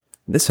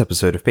This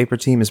episode of Paper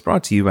Team is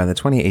brought to you by the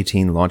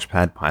 2018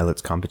 Launchpad Pilots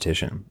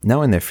Competition.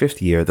 Now in their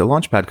fifth year, the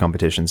Launchpad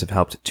competitions have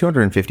helped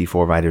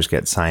 254 writers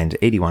get signed,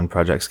 81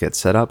 projects get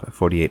set up,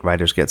 48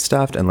 writers get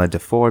staffed, and led to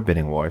 4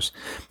 bidding wars.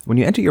 When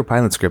you enter your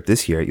pilot script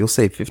this year, you'll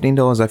save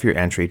 $15 off your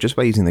entry just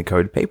by using the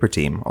code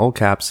PAPERTEAM, all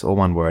caps, all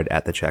one word,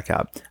 at the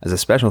checkout, as a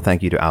special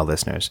thank you to our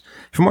listeners.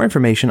 For more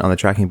information on the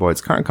Tracking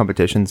Board's current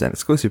competitions and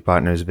exclusive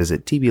partners,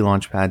 visit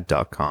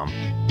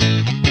tblaunchpad.com.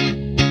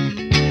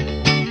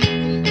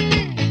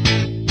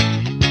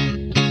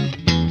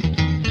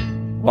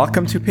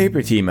 Welcome to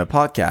Paper Team, a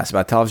podcast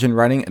about television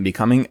writing and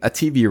becoming a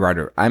TV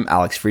writer. I'm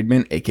Alex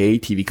Friedman, aka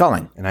TV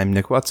Calling. And I'm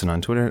Nick Watson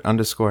on Twitter,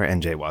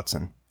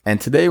 _NJ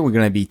And today we're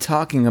going to be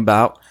talking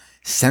about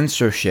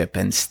censorship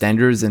and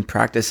standards and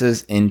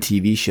practices in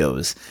TV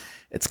shows.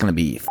 It's going to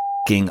be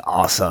f***ing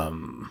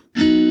awesome.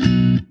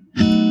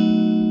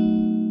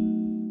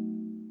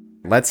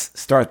 Let's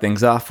start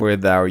things off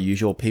with our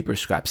usual paper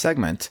scrap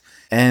segment.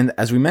 And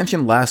as we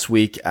mentioned last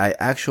week, I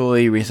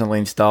actually recently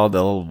installed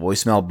a little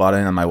voicemail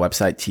button on my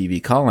website,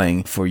 TV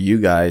Calling, for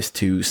you guys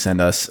to send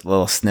us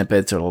little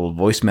snippets or little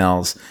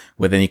voicemails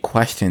with any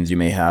questions you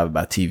may have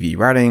about TV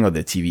writing or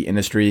the TV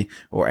industry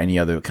or any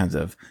other kinds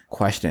of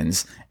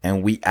questions.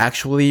 And we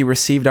actually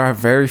received our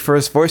very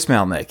first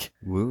voicemail, Nick.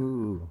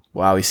 Woo.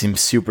 Wow, he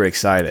seems super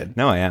excited.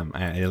 No, I am.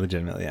 I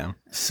legitimately am.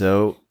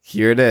 So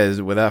here it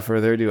is. Without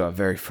further ado, our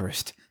very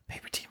first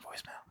Paper Team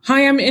voicemail.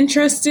 Hi, I'm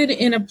interested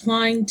in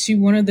applying to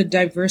one of the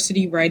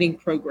diversity writing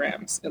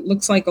programs. It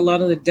looks like a lot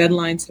of the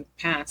deadlines have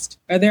passed.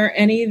 Are there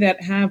any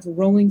that have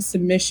rolling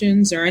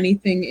submissions or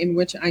anything in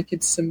which I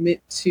could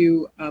submit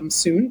to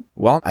soon?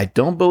 Well, I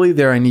don't believe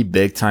there are any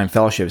big time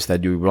fellowships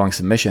that do rolling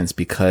submissions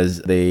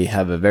because they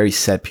have a very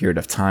set period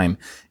of time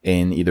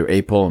in either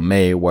April or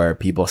May where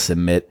people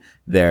submit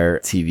their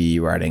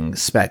TV writing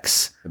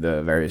specs for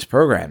the various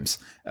programs.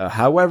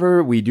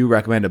 However, we do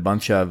recommend a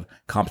bunch of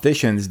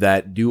competitions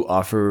that do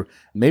offer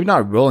maybe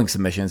not rolling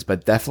submissions,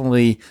 but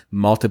definitely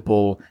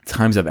multiple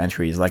times of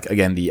entries. Like,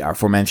 again, the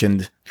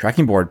aforementioned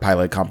Tracking Board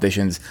pilot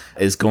competitions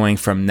is going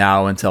from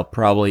now until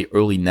probably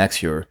early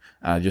next year,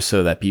 just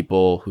so that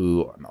people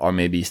who are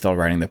maybe still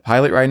writing the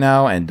pilot right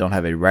now and don't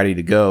have it ready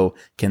to go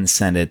can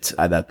send it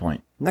at that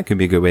point. That could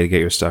be a good way to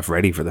get your stuff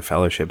ready for the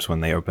fellowships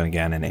when they open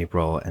again in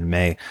April and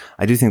May.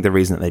 I do think the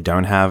reason that they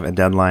don't have a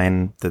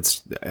deadline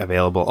that's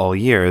available all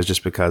year is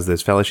just because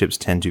those fellowships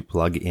tend to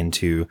plug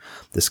into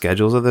the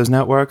schedules of those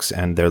networks,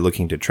 and they're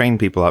looking to train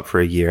people up for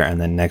a year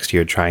and then next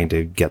year trying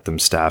to get them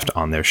staffed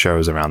on their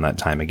shows around that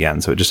time again.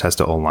 So it just has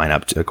to all line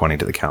up according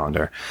to the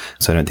calendar.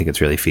 So I don't think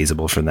it's really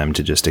feasible for them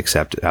to just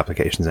accept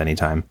applications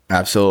anytime.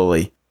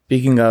 Absolutely.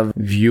 Speaking of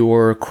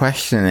viewer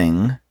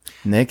questioning,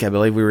 Nick, I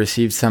believe we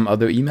received some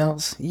other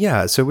emails.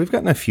 Yeah, so we've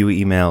gotten a few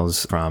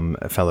emails from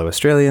fellow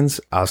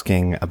Australians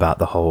asking about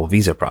the whole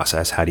visa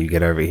process. How do you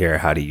get over here?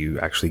 How do you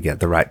actually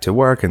get the right to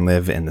work and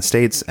live in the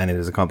States? And it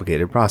is a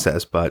complicated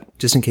process. But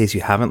just in case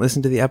you haven't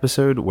listened to the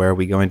episode where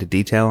we go into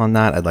detail on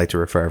that, I'd like to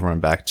refer everyone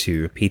back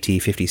to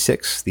PT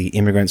 56, the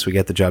Immigrants We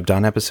Get the Job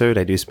Done episode.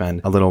 I do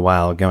spend a little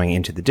while going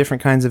into the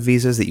different kinds of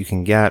visas that you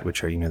can get,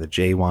 which are, the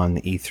J1,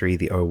 the E3,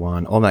 the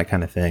O1, all that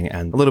kind of thing,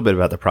 and a little bit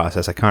about the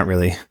process. I can't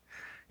really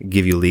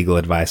give you legal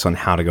advice on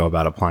how to go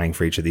about applying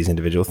for each of these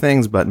individual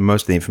things, but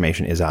most of the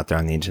information is out there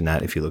on the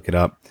internet if you look it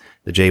up.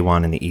 The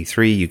J1 and the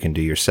E3 you can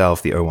do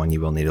yourself. The O1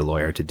 you will need a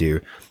lawyer to do.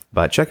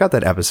 But check out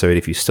that episode.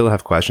 If you still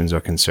have questions or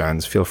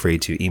concerns, feel free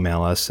to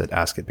email us at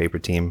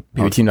ask@paperteam.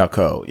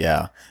 Paperteam.co,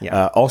 yeah.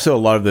 Also, a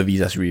lot of the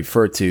visas we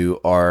refer to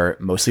are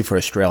mostly for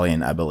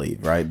Australian, I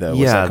believe, right?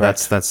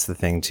 That's the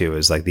thing too,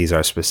 is like these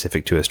are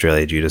specific to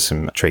Australia due to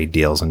some trade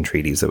deals and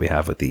treaties that we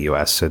have with the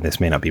US. So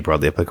this may not be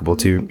broadly applicable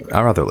to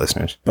our other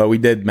listeners. But we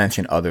did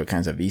mention other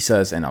kinds of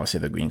visas and obviously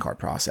the green card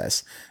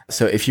process.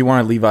 So if you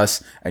want to leave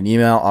us an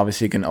email,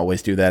 obviously you can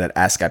always do that at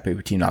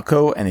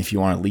ask@paperteam.co. And if you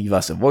want to leave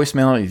us a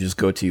voicemail, you just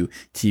go to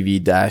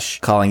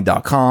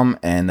tv-calling.com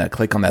and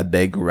click on that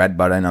big red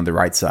button on the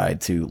right side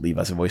to leave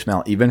us a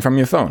voicemail, even from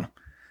your phone.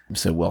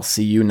 So we'll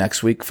see you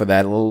next week for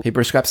that little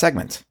paper scrap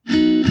segment.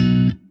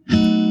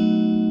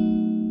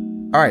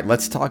 All right,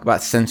 let's talk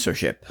about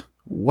censorship.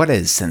 What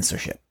is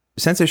censorship?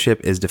 Censorship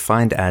is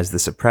defined as the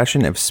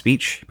suppression of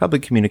speech,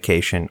 public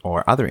communication,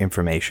 or other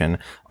information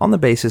on the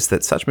basis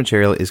that such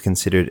material is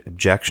considered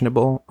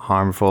objectionable,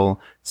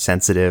 harmful,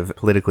 sensitive,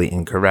 politically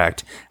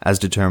incorrect, as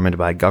determined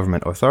by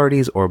government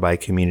authorities or by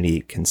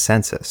community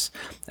consensus.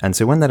 And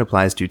so when that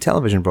applies to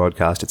television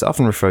broadcast, it's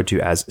often referred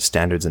to as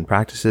standards and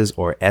practices,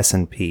 or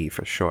S&P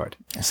for short.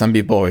 Some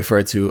people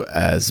refer to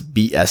as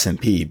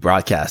BS&P,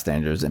 broadcast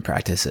standards and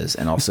practices.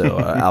 And also,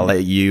 I'll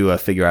let you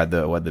figure out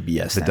what the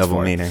BS stands for. The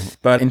double meaning.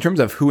 But in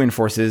terms of who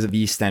enforces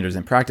these standards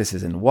and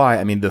practices and why,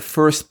 I mean, the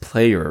first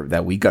player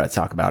that we got to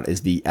talk about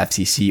is the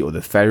FCC, or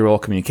the Federal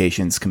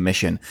Communications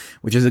Commission,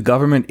 which is a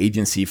government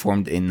agency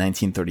formed in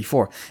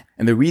 1934.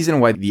 And the reason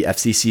why the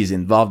FCC is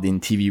involved in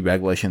TV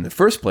regulation in the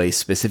first place,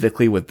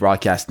 specifically with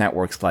broadcast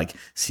networks like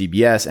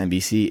CBS,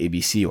 NBC,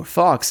 ABC, or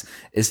Fox,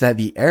 is that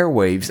the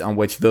airwaves on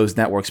which those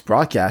networks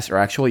broadcast are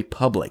actually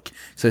public.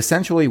 So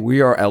essentially, we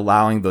are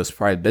allowing those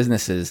private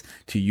businesses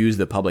to use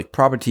the public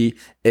property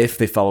if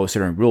they follow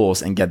certain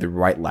rules and get the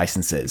right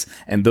licenses.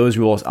 And those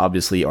rules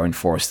obviously are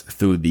enforced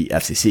through the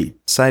FCC.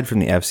 Aside from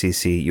the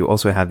FCC, you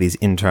also have these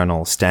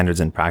internal standards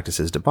and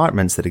practices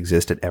departments that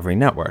exist at every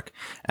network.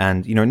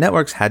 And,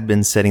 networks had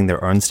been setting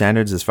their own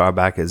standards as far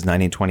back as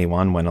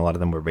 1921 when a lot of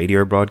them were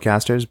radio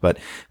broadcasters, but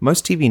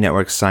most TV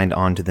networks signed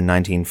on to the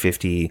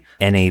 1950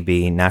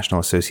 NAB, National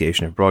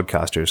Association of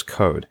Broadcasters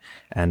Code.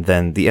 And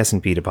then the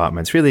S&P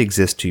departments really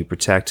exist to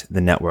protect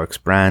the network's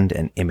brand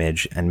and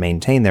image and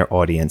maintain their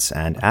audience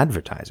and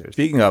advertisers.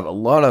 Speaking of, a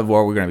lot of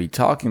what we're going to be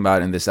talking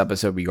about in this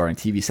episode regarding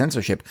TV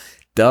censorship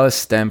does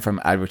stem from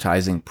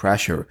advertising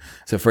pressure.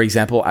 So for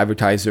example,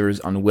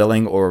 advertisers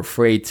unwilling or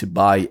afraid to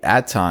buy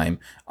ad time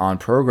on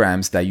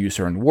programs that use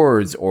certain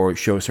words or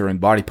show certain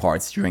body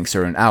parts during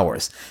certain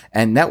hours.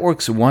 And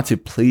networks want to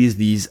please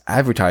these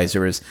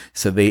advertisers,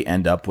 so they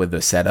end up with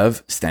a set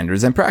of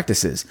standards and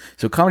practices.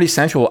 So Comedy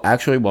Central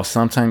actually will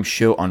sometimes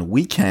show on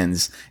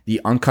weekends the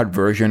uncut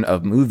version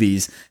of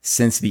movies,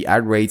 since the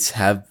ad rates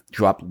have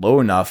dropped low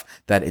enough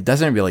that it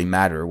doesn't really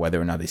matter whether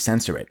or not they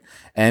censor it.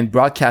 And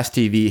broadcast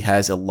TV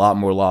has a lot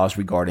more laws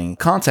regarding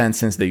content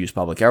since they use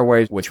public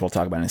airwaves, which we'll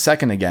talk about in a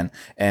second again.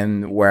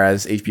 And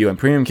whereas HBO and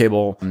premium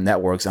cable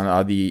networks,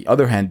 on the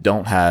other hand,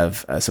 don't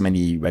have so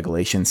many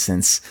regulations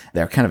since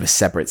they're kind of a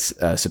separate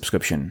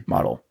subscription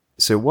model.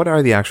 So what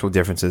are the actual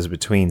differences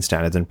between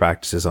standards and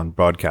practices on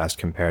broadcast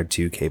compared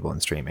to cable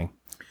and streaming?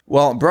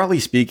 Well, broadly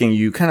speaking,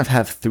 you kind of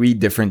have three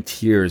different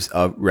tiers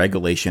of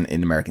regulation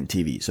in American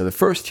TV. So the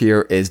first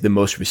tier is the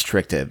most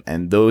restrictive,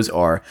 and those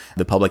are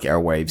the public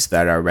airwaves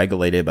that are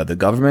regulated by the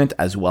government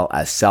as well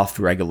as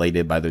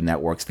self-regulated by the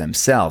networks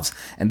themselves.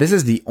 And this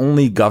is the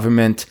only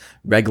government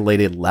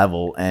regulated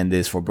level, and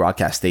is for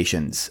broadcast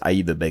stations,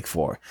 i.e. the big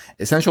four.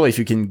 Essentially, if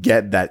you can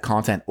get that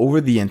content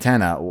over the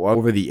antenna or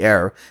over the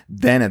air,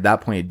 then at that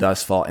point it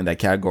does fall in that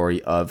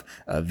category of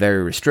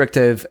very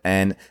restrictive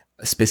and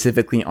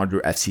specifically under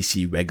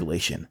FCC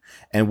regulation.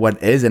 And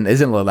what is and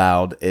isn't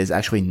allowed is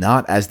actually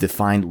not as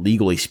defined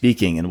legally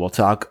speaking. And we'll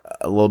talk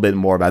a little bit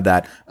more about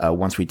that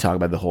once we talk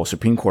about the whole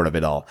Supreme Court of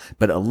it all.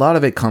 But a lot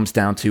of it comes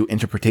down to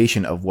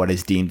interpretation of what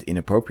is deemed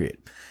inappropriate.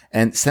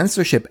 And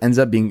censorship ends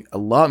up being a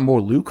lot more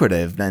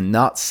lucrative than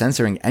not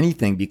censoring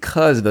anything,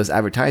 because those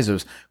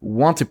advertisers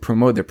want to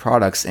promote their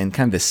products in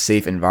kind of this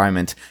safe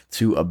environment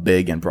to a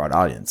big and broad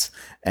audience.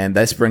 And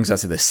this brings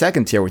us to the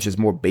second tier, which is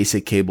more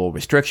basic cable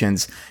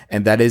restrictions,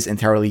 and that is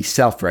entirely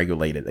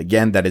self-regulated.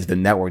 Again, that is the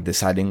network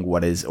deciding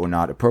what is or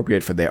not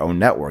appropriate for their own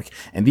network.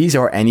 And these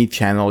are any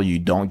channel you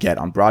don't get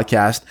on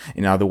broadcast.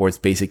 In other words,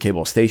 basic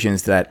cable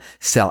stations that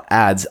sell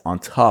ads on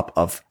top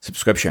of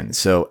subscriptions.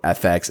 So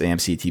FX,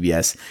 AMC,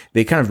 TBS,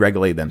 they kind of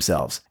regulate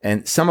themselves.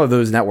 And some of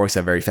those networks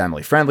are very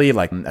family friendly,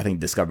 like I think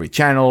Discovery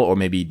Channel or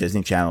maybe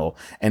Disney Channel,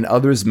 and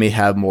others may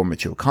have more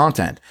mature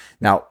content.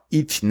 Now,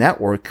 each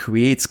network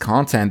creates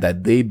content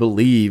that they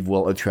believe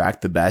will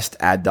attract the best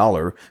ad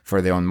dollar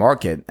for their own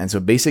market. And so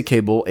basic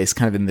cable is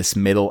kind of in this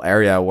middle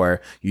area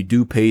where you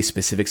do pay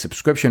specific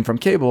subscription from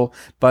cable,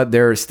 but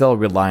they're still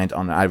reliant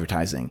on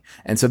advertising.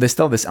 And so there's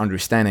still this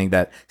understanding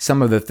that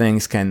some of the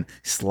things can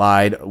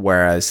slide,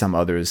 whereas some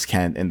others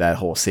can't, in that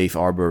whole safe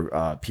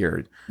harbor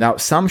period. Now,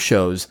 some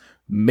shows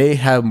may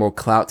have more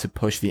clout to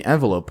push the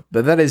envelope,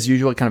 but that is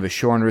usually kind of a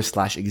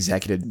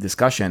showrunner/executive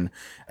discussion.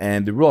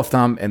 And the rule of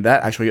thumb, and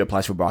that actually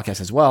applies for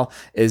broadcast as well,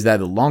 is that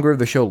the longer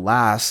the show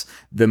lasts,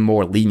 the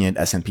more lenient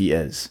S&P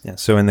is. Yeah,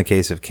 so in the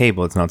case of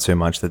cable, it's not so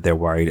much that they're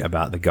worried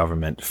about the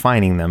government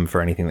fining them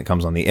for anything that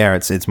comes on the air.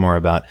 It's more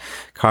about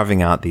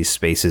carving out these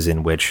spaces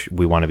in which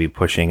we want to be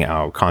pushing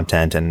our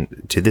content and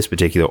to this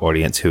particular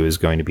audience who is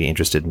going to be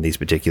interested in these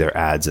particular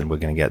ads, and we're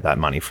going to get that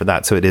money for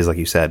that. So it is, like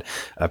you said,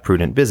 a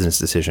prudent business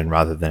decision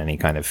rather than any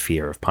kind of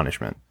fear of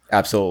punishment.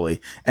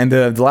 Absolutely. And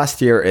the last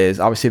tier is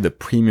obviously the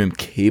premium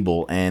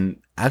cable, and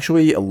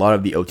actually a lot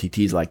of the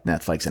OTTs like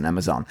Netflix and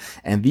Amazon.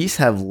 And these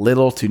have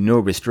little to no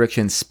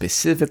restrictions,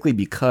 specifically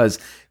because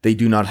they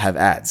do not have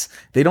ads.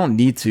 They don't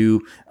need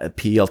to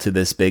appeal to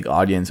this big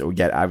audience or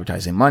get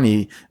advertising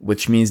money,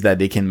 which means that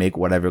they can make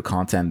whatever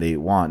content they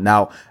want.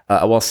 Now,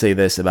 I will say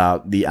this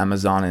about the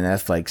Amazon and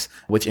Netflix,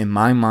 which in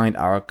my mind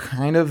are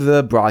kind of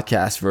the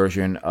broadcast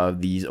version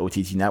of these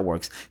OTT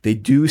networks. They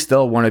do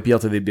still want to appeal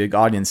to the big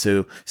audience,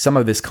 so some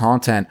of this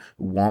content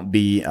won't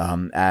be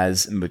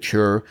as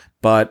mature.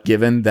 But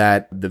given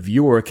that the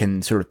viewer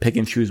can sort of pick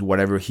and choose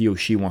whatever he or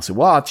she wants to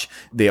watch,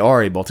 they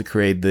are able to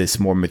create this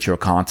more mature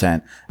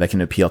content that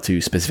can appeal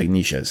to specific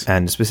niches.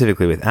 And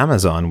specifically with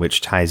Amazon, which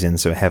ties in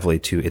so heavily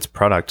to its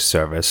product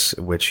service,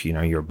 which,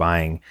 you're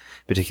buying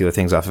particular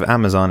things off of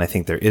Amazon. I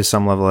think there is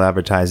some level of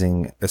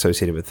advertising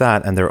associated with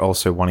that. And they're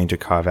also wanting to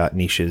carve out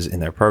niches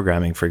in their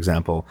programming. For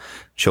example,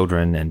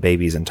 children and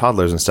babies and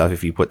toddlers and stuff.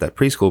 If you put that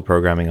preschool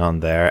programming on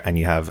there and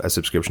you have a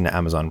subscription to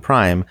Amazon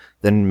Prime,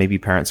 then maybe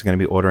parents are going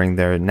to be ordering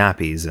their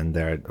nappies and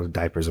their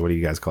diapers, or what do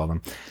you guys call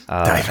them?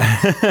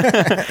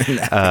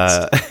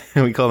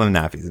 We call them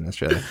nappies in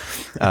Australia.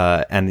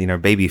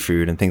 And, baby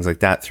food and things like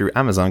that through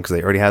Amazon because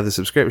they already have the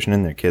subscription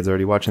and their kids are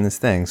already watching this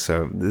thing.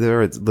 So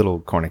there are little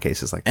corner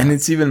cases like that. And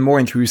it's even more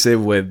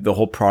intrusive with the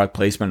whole product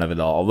placement of it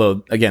all.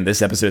 Although, again,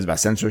 this episode is about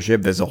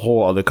censorship. There's a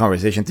whole other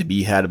conversation to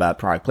be had about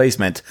product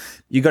placement.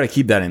 You got to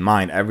keep that in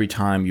mind every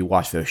time you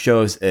watch those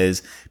shows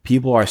is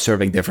people are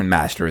serving different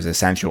masters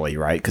essentially,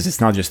 right? Because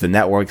it's not just the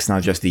network, it's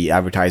not just the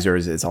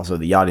advertisers, it's also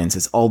the audience.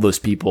 It's all those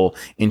people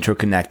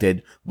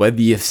interconnected with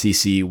the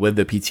FCC, with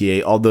the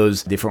PTA, all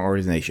those different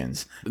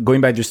organizations.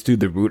 Going back just to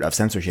the root of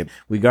censorship,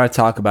 we got to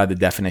talk about the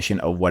definition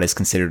of what is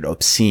considered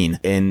obscene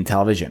in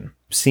television.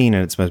 Obscene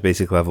at its most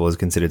basic level is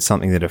considered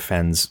something that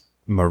offends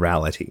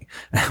morality,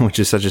 which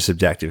is such a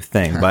subjective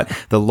thing. But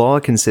the law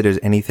considers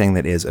anything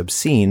that is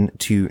obscene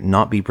to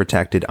not be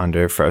protected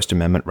under First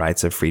Amendment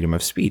rights of freedom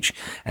of speech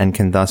and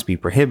can thus be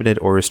prohibited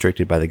or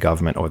restricted by the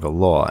government or the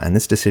law. And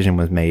this decision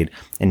was made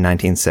in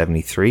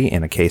 1973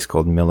 in a case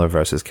called Miller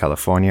versus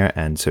California.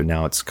 And so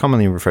now it's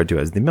commonly referred to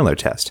as the Miller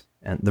test.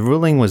 And the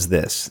ruling was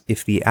this: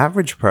 if the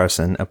average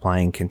person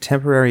applying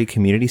contemporary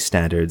community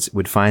standards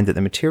would find that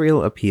the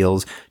material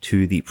appeals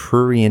to the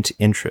prurient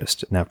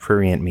interest, now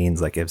prurient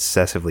means like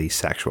obsessively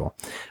sexual,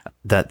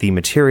 that the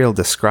material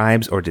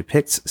describes or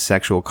depicts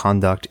sexual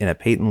conduct in a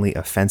patently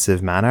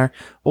offensive manner,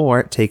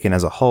 or taken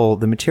as a whole,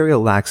 the material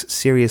lacks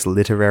serious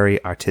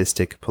literary,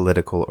 artistic,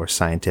 political, or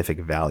scientific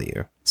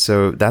value.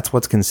 So that's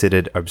what's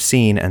considered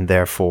obscene and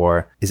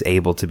therefore is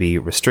able to be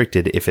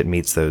restricted if it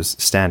meets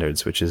those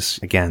standards, which is,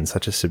 again,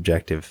 such a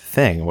subjective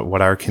thing.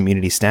 What are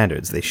community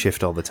standards? They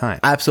shift all the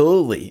time.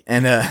 Absolutely.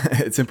 And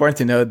it's important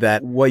to note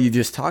that what you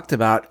just talked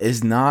about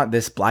is not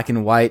this black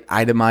and white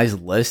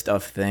itemized list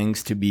of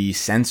things to be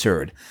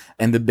censored.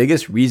 And the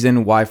biggest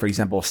reason why, for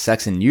example,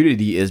 sex and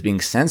nudity is being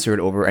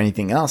censored over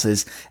anything else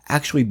is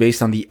actually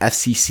based on the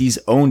FCC's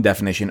own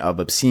definition of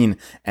obscene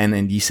and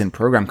indecent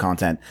program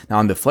content. Now,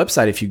 on the flip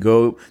side, if you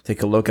go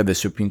take a look at the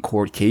Supreme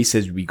Court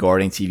cases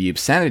regarding TV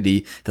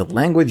obscenity, the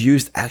language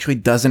used actually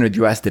doesn't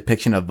address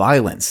depiction of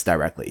violence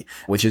directly,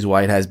 which is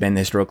why it has been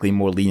historically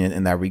more lenient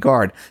in that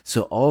regard.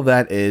 So all of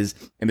that is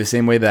in the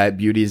same way that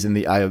beauty is in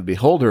the eye of the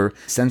beholder,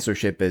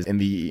 censorship is in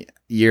the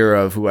ear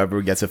of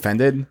whoever gets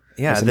offended.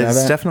 Yeah,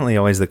 that's definitely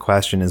always the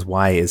question is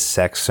why is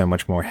sex so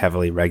much more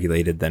heavily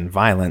regulated than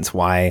violence?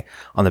 Why,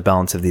 on the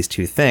balance of these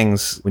two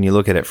things, when you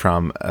look at it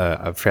from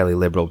a fairly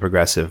liberal,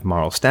 progressive,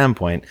 moral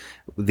standpoint,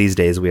 these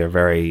days we are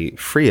very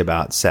free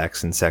about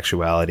sex and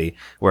sexuality,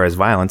 whereas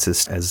violence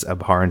is as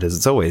abhorrent as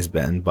it's always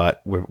been,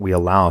 but we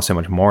allow so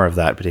much more of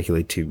that,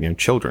 particularly to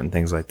children,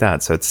 things like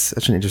that. So it's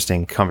such an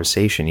interesting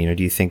conversation.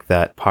 Do you think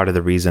that part of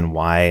the reason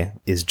why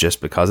is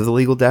just because of the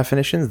legal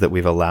definitions that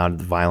we've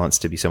allowed violence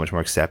to be so much more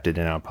accepted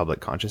in our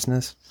public consciousness?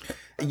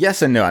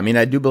 Yes and no. I mean,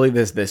 I do believe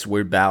there's this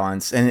weird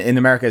balance. And in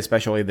America,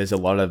 especially, there's a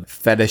lot of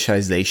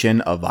fetishization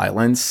of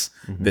violence.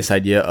 Mm-hmm. This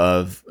idea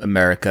of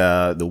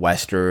America, the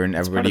Western,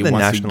 everybody wants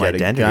national to get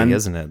identity, a gun.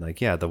 Isn't it? Like,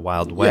 the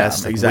Wild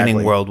West, exactly.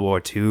 Winning World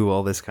War II,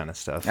 all this kind of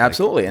stuff.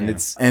 Absolutely.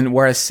 And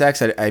whereas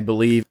sex, I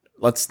believe,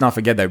 let's not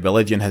forget that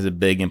religion has a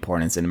big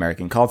importance in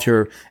American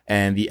culture,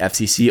 and the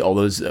FCC, all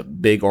those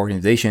big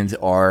organizations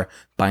are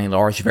by and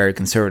large very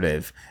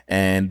conservative,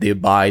 and they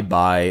abide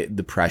by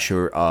the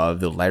pressure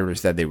of the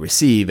letters that they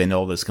receive and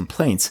all those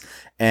complaints.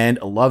 And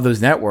a lot of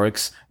those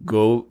networks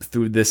go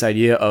through this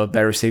idea of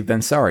better safe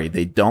than sorry.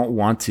 They don't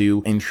want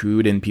to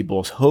intrude in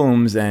people's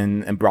homes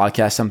and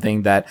broadcast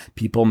something that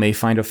people may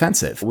find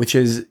offensive, which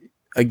is,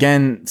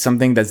 again,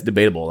 something that's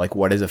debatable, like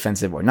what is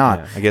offensive or not.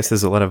 Yeah, I guess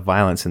there's a lot of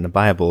violence in the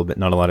Bible, but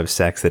not a lot of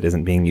sex that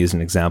isn't being used as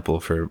an example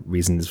for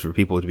reasons for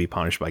people to be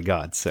punished by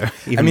God. So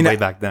even way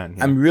back then.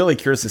 I'm really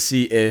curious to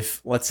see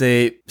if, let's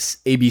say,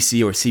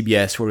 ABC or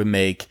CBS were to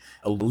make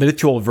a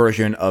literal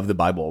version of the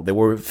Bible. They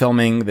were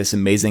filming this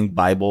amazing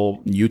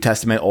Bible, New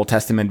Testament, Old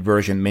Testament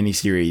version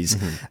miniseries.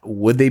 Mm-hmm.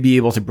 Would they be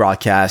able to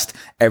broadcast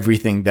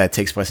everything that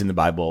takes place in the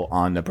Bible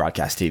on the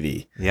broadcast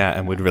TV? Yeah,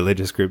 and would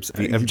religious groups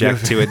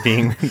object to it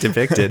being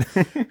depicted?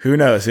 Who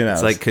knows?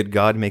 It's like, could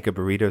God make a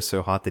burrito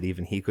so hot that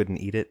even he couldn't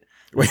eat it?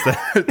 What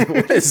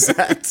is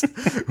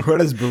that?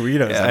 What is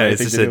burritos?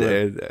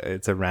 Yeah,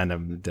 it's a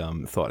random,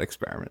 dumb thought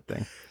experiment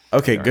thing.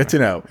 Okay, good to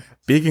know.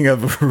 Speaking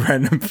of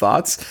random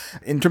thoughts,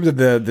 in terms of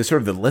the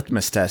sort of the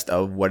litmus test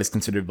of what is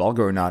considered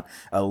vulgar or not,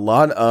 a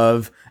lot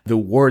of the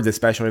words,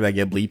 especially that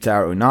get bleeped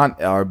out or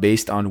not, are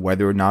based on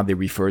whether or not they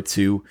refer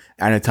to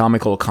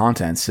anatomical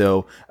content.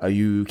 So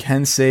you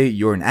can say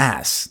you're an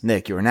ass,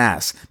 Nick, you're an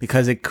ass,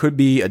 because it could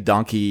be a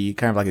donkey,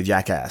 kind of like a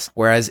jackass.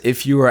 Whereas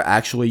if you are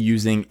actually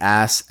using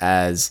ass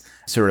as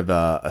sort of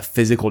a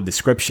physical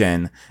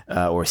description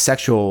or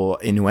sexual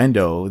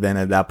innuendo, then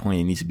at that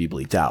point it needs to be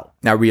bleeped out.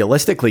 Now,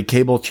 realistically,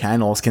 cable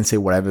channels can say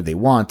whatever they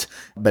want,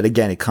 but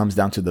again, it comes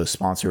down to those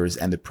sponsors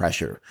and the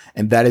pressure.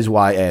 And that is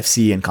why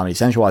AFC and Comedy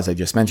Central, as I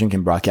just mentioned,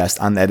 can broadcast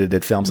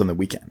unedited films on the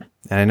weekend.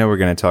 And I know we're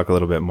going to talk a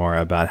little bit more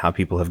about how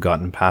people have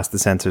gotten past the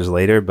censors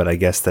later, but I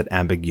guess that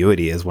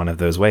ambiguity is one of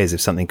those ways.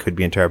 If something could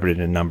be interpreted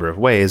in a number of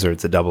ways, or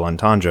it's a double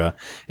entendre,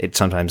 it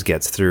sometimes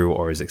gets through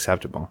or is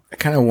acceptable. I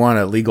kind of want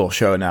a legal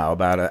show now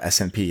about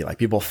S&P, like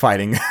people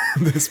fighting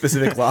the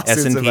specific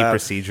lawsuits. S&P about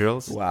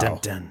procedurals. Wow. Dun,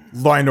 dun.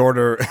 Law and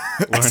Order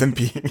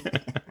S&P.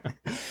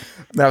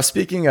 Now,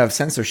 speaking of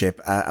censorship,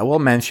 I will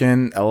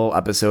mention a little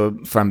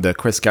episode from the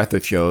Chris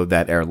Gethard show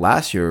that aired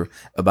last year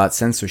about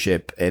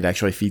censorship. It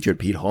actually featured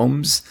Pete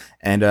Holmes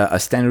and a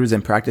standards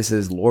and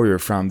practices lawyer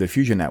from the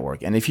Fusion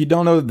Network. And if you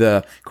don't know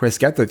the Chris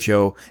Gethard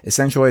show,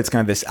 essentially it's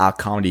kind of this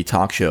comedy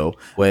talk show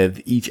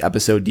with each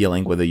episode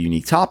dealing with a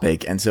unique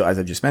topic. And so, as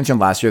I just mentioned,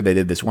 last year they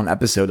did this one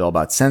episode all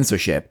about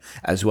censorship,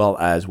 as well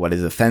as what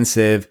is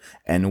offensive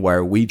and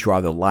where we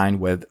draw the line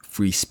with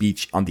free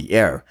speech on the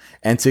air.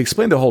 And to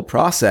explain the whole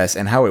process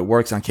and how it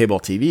works on cable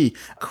TV,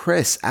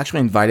 Chris actually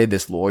invited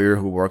this lawyer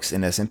who works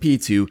in S&P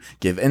to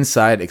give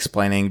insight,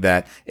 explaining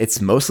that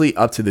it's mostly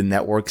up to the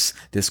network's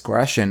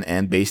discretion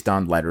and based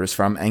on letters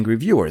from angry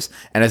viewers.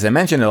 And as I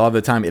mentioned, a lot of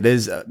the time it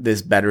is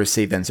this better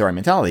safe than sorry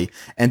mentality.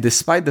 And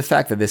despite the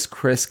fact that this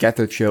Chris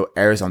Gethard show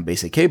airs on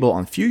basic cable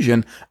on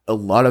Fusion, a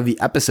lot of the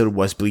episode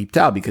was bleeped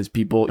out because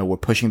people were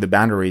pushing the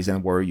boundaries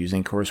and were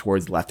using curse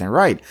words left and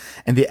right.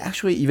 And they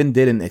actually even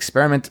did an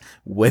experiment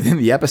within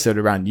the episode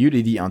around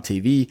nudity on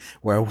TV,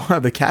 where one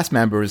of the cast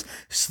members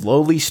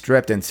slowly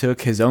stripped and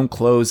took his own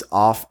clothes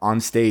off on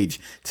stage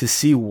to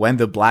see when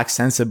the black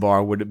censor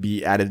bar would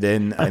be added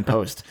in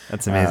post.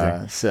 That's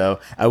amazing. So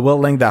I will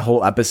link that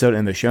whole episode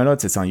in the show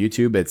notes. It's on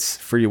YouTube. It's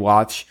free to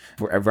watch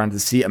for everyone to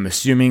see. I'm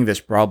assuming there's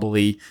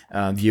probably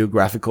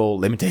geographical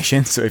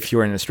limitations. So if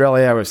you're in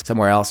Australia or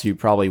somewhere else, you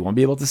probably won't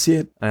be able to see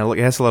it. And I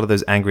guess a lot of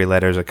those angry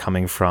letters are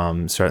coming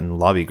from certain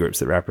lobby groups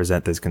that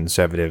represent those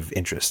conservative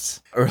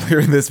interests. Earlier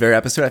in this very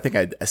episode, I think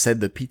I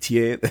said the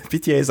PTA. The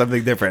PTA is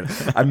something different.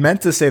 I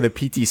meant to say the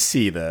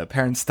PTC, the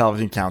Parents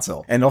Television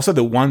Council, and also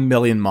the 1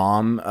 Million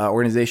Mom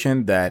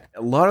organization. That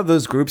a lot of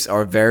those groups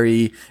are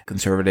very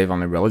conservative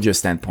on a religious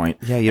standpoint.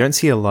 Yeah, you don't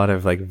see a lot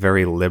of like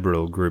very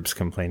liberal groups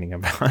complaining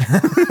about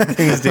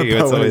things, do you?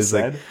 It's always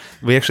like,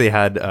 we actually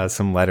had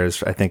some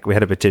letters. I think we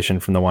had a petition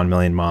from the 1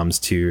 Million Moms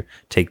to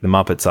take the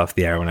Muppets off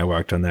the air when I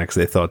worked on that, because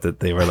they thought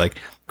that they were like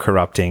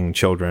corrupting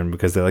children,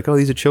 because they're like, oh,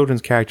 these are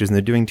children's characters and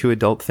they're doing 2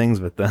 adult things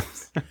with them.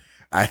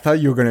 I thought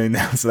you were going to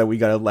announce that we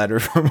got a letter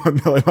from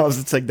 1 Million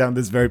Moms to take down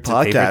this very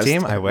podcast.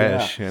 Team? I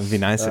wish. Yeah. It would be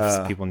nice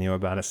if people knew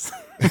about us.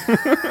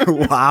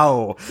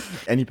 Wow.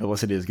 Any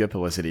publicity is good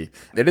publicity.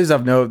 It is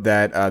of note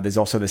that there's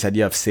also this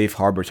idea of safe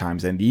harbor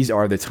times. And these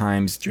are the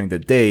times during the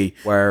day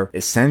where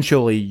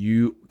essentially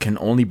you can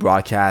only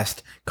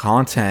broadcast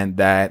content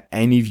that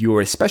any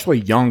viewer, especially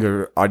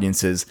younger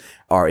audiences,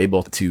 are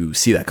able to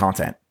see that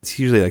content. It's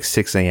usually like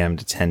 6 a.m.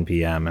 to 10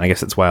 p.m. And I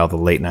guess that's why all the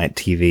late night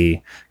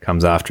TV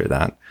comes after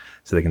that,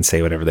 so they can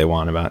say whatever they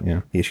want about,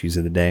 the issues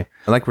of the day.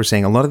 Like we're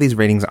saying, a lot of these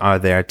ratings are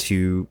there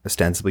to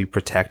ostensibly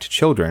protect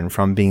children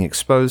from being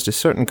exposed to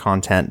certain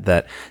content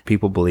that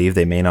people believe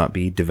they may not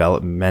be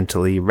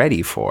developmentally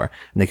ready for,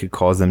 and they could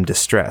cause them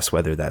distress,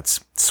 whether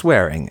that's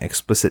swearing,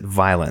 explicit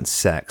violence,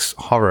 sex,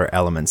 horror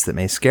elements that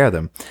may scare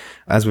them.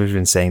 As we've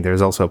been saying,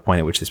 there's also a point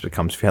at which this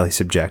becomes fairly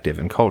subjective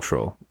and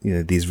cultural.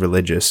 These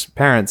religious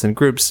parents and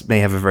groups may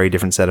have a very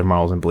different set of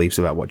morals and beliefs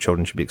about what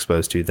children should be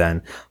exposed to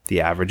than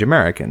the average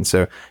American.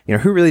 So,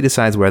 who really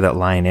decides where that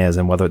line is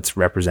and whether it's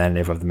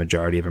representative of the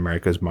majority of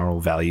America's moral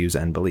values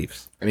and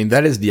beliefs? I mean,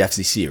 that is the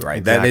FCC, right?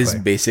 Exactly. That is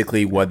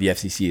basically what the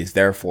FCC is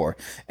there for.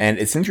 And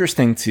it's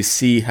interesting to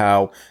see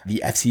how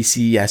the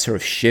FCC has sort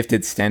of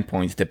shifted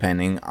standpoints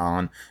depending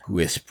on who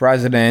is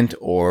president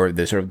or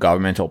the sort of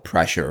governmental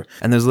pressure.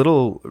 And those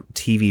little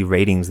TV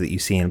ratings that you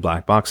see in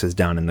black boxes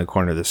down in the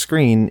corner of the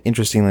screen,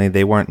 interestingly,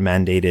 they weren't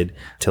mandated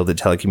till the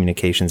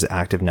Telecommunications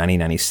Act of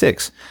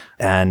 1996.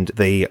 And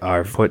they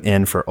are put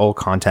in for all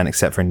content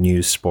except for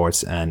news,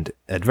 sports, and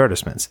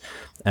advertisements.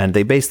 And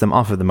they base them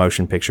off of the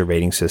motion picture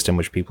rating system,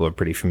 which people are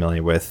pretty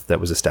familiar with, that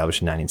was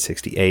established in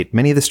 1968.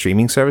 Many of the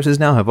streaming services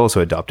now have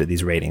also adopted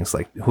these ratings,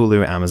 like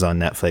Hulu, Amazon,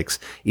 Netflix,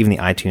 even the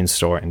iTunes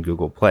Store and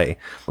Google Play.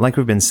 Like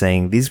we've been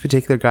saying, these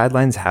particular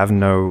guidelines have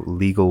no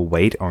legal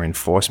weight or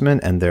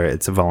enforcement, and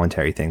it's a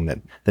voluntary thing that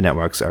the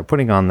networks are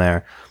putting on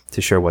there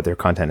to show what their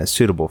content is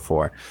suitable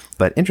for.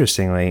 But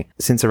interestingly,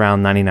 since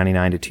around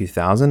 1999 to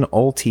 2000,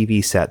 all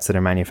TV sets that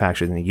are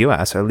manufactured in the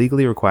US are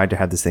legally required to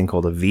have this thing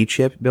called a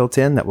V-chip built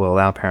in that will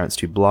allow parents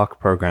to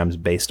block programs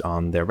based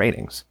on their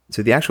ratings.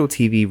 So the actual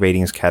TV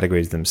ratings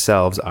categories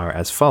themselves are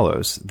as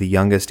follows. The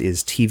youngest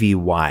is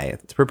TVY.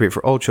 It's appropriate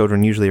for all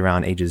children, usually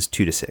around ages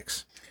 2 to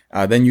 6.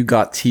 Then you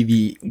got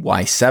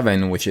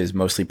TVY7, which is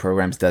mostly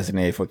programs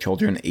designated for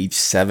children age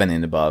 7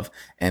 and above.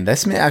 And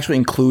this may actually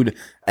include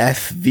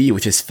FV,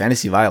 which is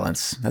fantasy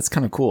violence. That's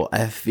kind of cool.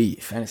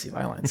 FV, fantasy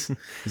violence.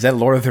 Is that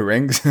Lord of the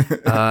Rings?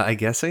 I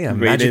guess so, yeah.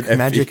 Rated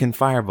Magic and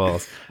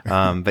fireballs.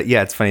 But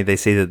yeah, it's funny. They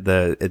say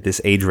that at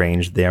this age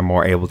range, they're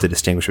more able to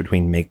distinguish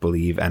between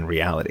make-believe and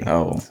reality.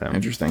 Oh,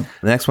 interesting.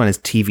 The next one is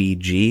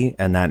TVG,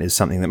 and that is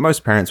something that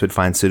most parents would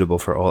find suitable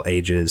for all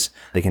ages.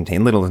 They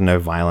contain little to no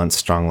violence,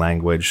 strong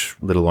language,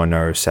 little or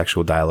no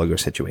sexual dialogue or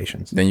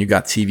situations. Then you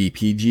got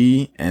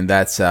TVPG, and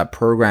that's a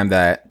program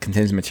that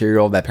contains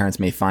material that parents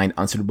may find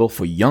unsuitable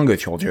for younger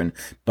children,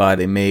 but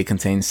it may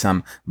contain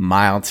some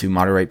mild to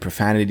moderate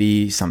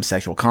profanity, some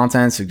sexual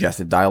content,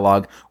 suggestive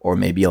dialogue, or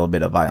maybe a little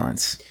bit of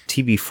violence.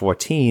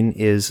 TV14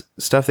 is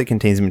stuff that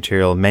contains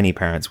material many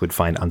parents would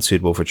find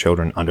unsuitable for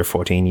children under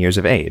 14 years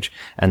of age.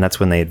 And that's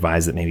when they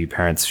advise that maybe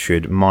parents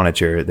should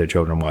monitor their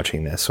children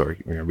watching this or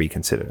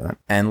reconsider that.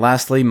 And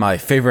lastly, my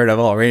favorite of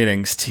all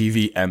ratings,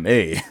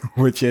 TVMA,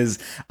 which is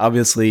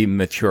obviously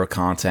mature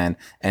content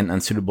and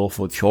unsuitable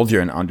for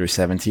children under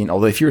 17.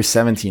 Although if you're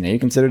 17, are you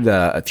considered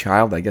a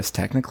child, I guess,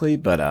 technically?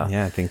 But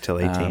yeah, I think till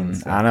 18.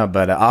 I don't know,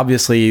 but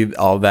obviously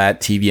all that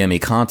TVMA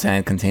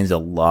content contains a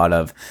lot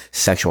of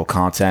sexual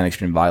content,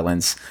 extreme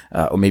violence,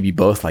 or maybe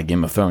both, like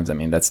Game of Thrones. I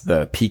mean, that's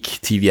the peak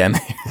TVMA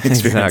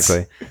experience.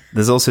 Exactly.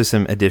 There's also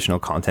some additional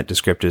content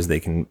descriptors they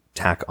can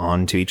tack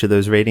on to each of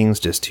those ratings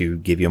just to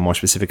give you a more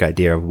specific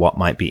idea of what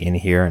might be in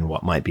here and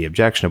what might be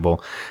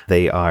objectionable.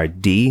 They are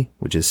D,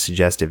 which is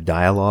suggestive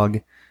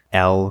dialogue,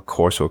 L,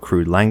 coarse or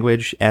crude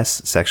language,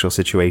 S, sexual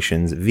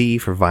situations, V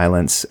for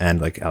violence,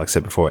 and like Alex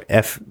said before,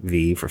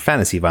 FV for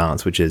fantasy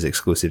violence, which is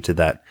exclusive to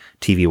that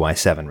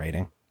TVY7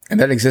 rating. And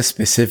that exists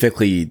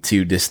specifically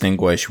to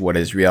distinguish what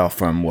is real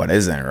from what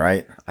isn't,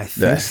 right? I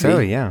think so,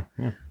 yeah.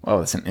 Oh,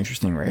 that's an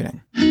interesting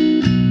rating.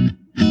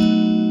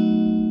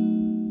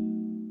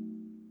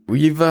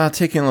 We've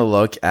taken a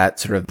look at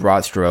sort of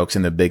broad strokes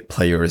and the big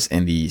players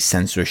in the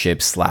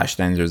censorship /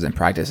 standards and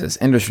practices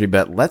industry,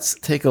 but let's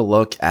take a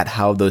look at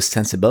how those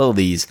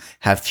sensibilities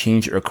have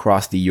changed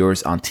across the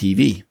years on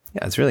TV.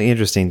 Yeah, it's really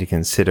interesting to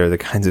consider the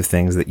kinds of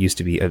things that used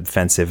to be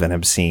offensive and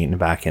obscene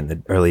back in the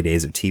early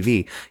days of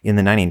TV. In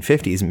the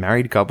 1950s,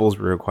 married couples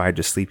were required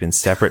to sleep in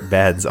separate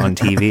beds on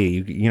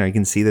TV. You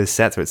can see those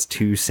sets where it's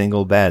 2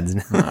 single beds.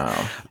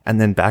 Wow.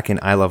 And then back in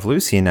I Love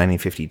Lucy in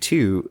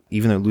 1952,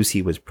 even though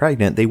Lucy was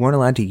pregnant, they weren't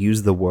allowed to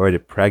use the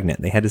word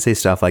pregnant. They had to say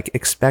stuff like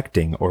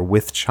expecting or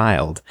with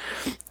child.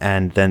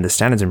 And then the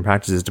Standards and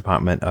Practices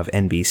Department of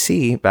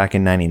NBC back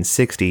in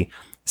 1960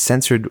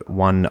 censored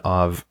one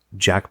of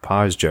Jack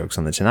Parr's jokes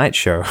on The Tonight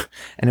Show,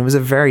 and it was a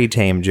very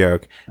tame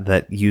joke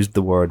that used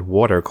the word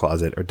water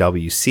closet, or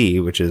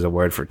WC, which is a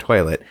word for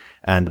toilet,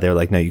 and they're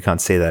like, no, you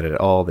can't say that at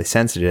all. They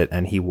censored it,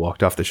 and he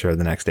walked off the show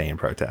the next day in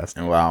protest.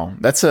 Wow.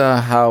 That's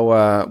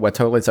how what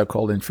toilets are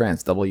called in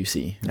France,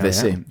 WC.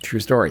 Yeah. True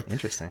story.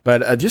 Interesting.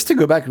 But just to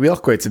go back real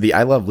quick to the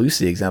I Love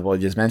Lucy example I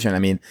just mentioned, I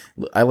mean,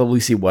 I Love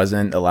Lucy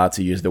wasn't allowed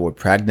to use the word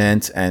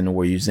pregnant, and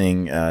we're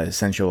using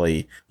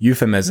essentially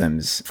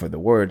euphemisms for the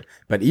word.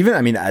 But even,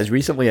 I mean, as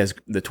recently as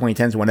the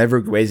 2010s, whenever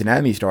Grey's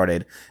Anatomy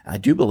started, I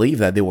do believe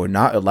that they were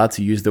not allowed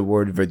to use the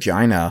word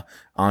vagina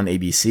on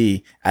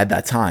ABC at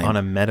that time. On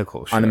a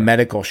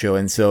medical show.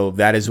 And so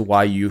that is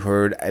why you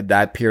heard at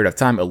that period of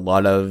time a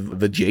lot of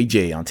the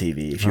JJ on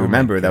TV. If you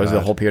remember, that was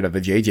the whole period of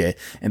the JJ.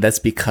 And that's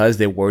because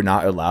they were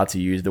not allowed to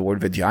use the word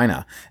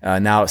vagina.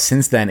 Now,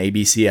 since then,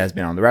 ABC has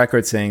been on the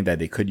record saying that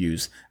they could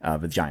use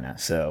vagina.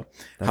 So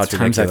that's how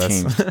times have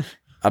ridiculous. changed.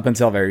 Up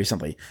until very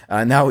recently.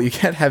 Now, you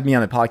can't have me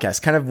on a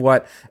podcast. Kind of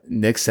what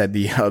Nick said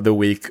the other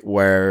week,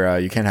 where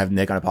you can't have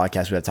Nick on a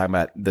podcast without talking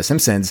about The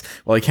Simpsons.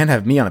 Well, you can't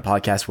have me on a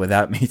podcast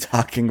without me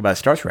talking about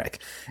Star Trek.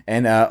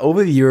 And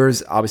over the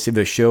years, obviously,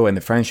 the show and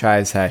the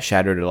franchise has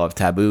shattered a lot of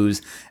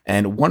taboos.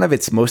 And one of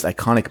its most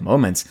iconic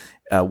moments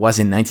was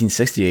in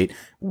 1968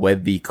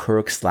 with the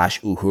Kirk /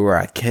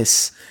 Uhura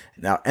kiss.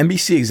 Now,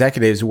 NBC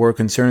executives were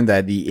concerned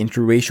that the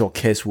interracial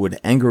kiss would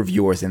anger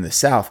viewers in the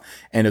South,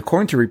 and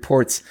according to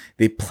reports,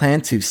 they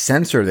planned to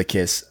censor the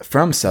kiss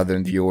from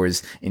Southern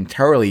viewers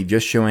entirely,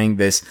 just showing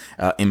this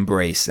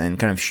embrace and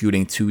kind of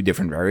shooting 2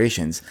 different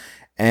variations.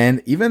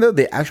 And even though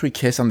they actually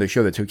kiss on the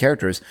show, the 2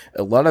 characters,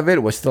 a lot of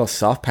it was still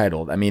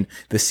soft-pedaled. I mean,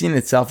 the scene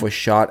itself was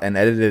shot and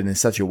edited in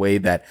such a way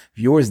that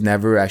viewers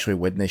never actually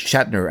witnessed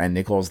Shatner and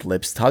Nichols'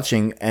 lips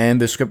touching, and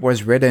the script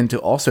was written to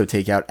also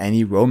take out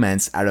any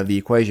romance out of the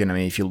equation. I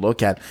mean, if you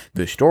look at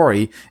the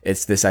story,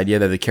 it's this idea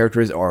that the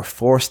characters are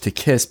forced to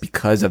kiss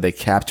because of the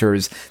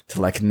captor's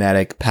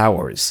telekinetic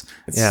powers.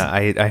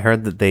 I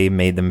heard that they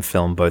made them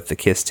film both the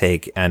kiss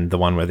take and the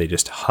one where they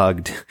just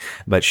hugged,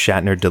 but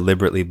Shatner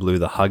deliberately blew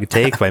the hug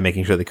take by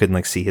making sure they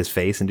couldn't see his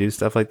face and do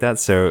stuff like that.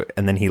 So,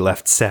 and then he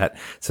left set,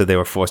 so they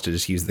were forced to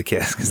just use the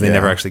kiss because they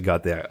never actually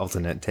got their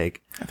alternate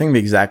take. I think the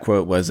exact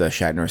quote was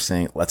Shatner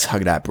saying, "Let's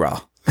hug that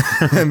bra."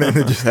 And then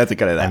they just had to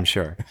cut it out. I'm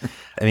sure.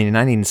 I mean, in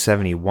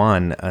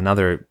 1971,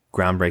 another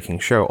groundbreaking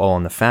show, All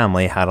in the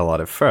Family, had a lot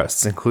of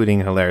firsts,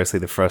 including, hilariously,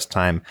 the first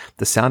time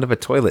the sound of a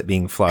toilet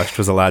being flushed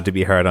was allowed to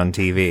be heard on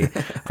TV.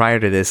 Prior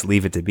to this,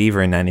 Leave It to Beaver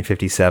in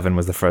 1957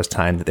 was the first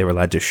time that they were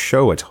allowed to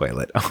show a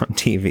toilet on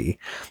TV.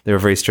 They were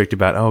very strict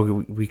about,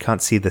 oh, we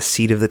can't see the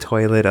seat of the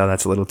toilet. Oh,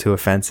 that's a little too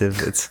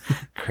offensive. It's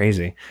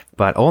crazy.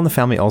 But All in the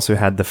Family also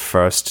had the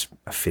first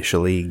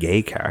officially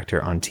gay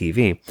character on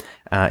TV.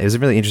 It was a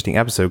really interesting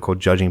episode called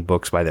Judging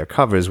Books by Their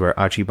Covers, where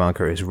Archie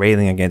Bunker is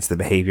railing against the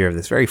behavior of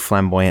this very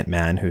flamboyant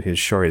man who is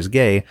sure is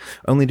gay,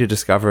 only to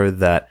discover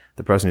that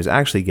the person who's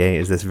actually gay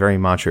is this very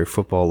macho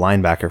football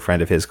linebacker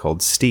friend of his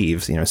called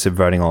Steve,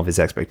 subverting all of his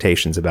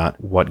expectations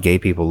about what gay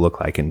people look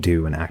like and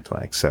do and act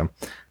like. So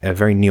a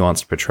very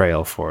nuanced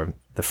portrayal for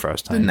the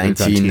first time.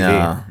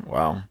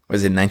 Wow.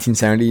 Was it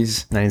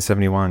 1970s?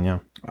 1971, yeah.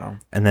 Wow.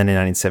 And then in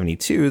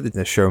 1972,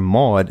 the show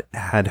Maude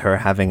had her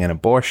having an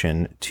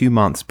abortion 2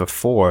 months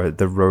before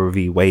the Roe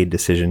v. Wade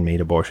decision made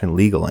abortion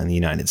legal in the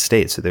United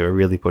States. So they were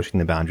really pushing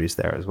the boundaries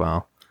there as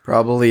well.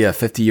 Probably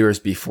 50 years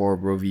before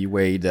Roe v.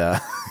 Wade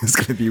is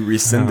going to be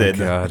rescinded.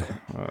 Oh, God.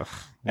 Ugh.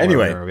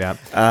 Anyway. And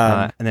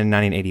then in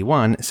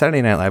 1981,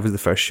 Saturday Night Live was the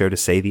first show to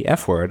say the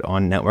F word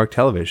on network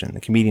television.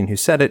 The comedian who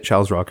said it,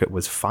 Charles Rocket,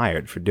 was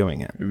fired for doing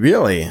it.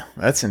 Really?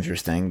 That's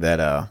interesting that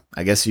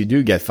I guess you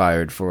do get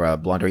fired for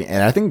blundering.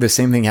 And I think the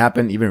same thing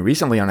happened even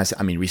recently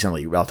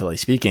recently, relatively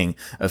speaking.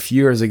 A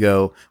few years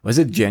ago, was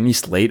it Jenny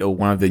Slate or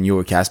one of the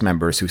newer cast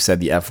members who said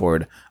the F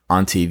word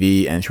on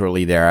TV and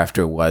shortly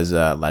thereafter was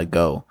let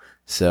go?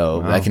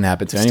 So that can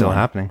happen to anyone. Still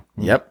happening.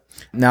 Yep.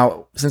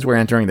 Now, since we're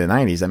entering the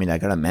 90s, I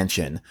got to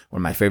mention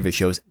one of my favorite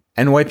shows.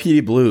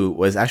 NYPD Blue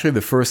was actually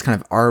the first kind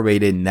of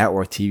R-rated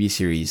network TV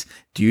series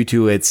due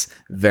to its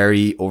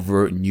very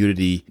overt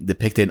nudity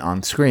depicted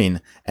on screen.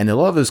 And a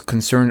lot of those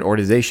concerned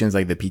organizations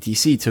like the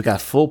PTC took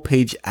out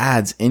full-page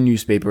ads in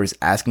newspapers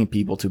asking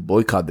people to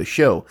boycott the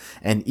show.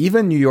 And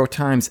even New York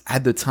Times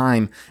at the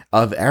time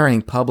of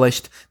airing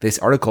published this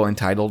article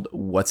entitled,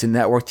 "What's a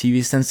Network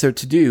TV Censor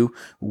to Do?"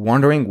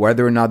 wondering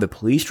whether or not the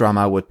police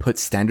drama would put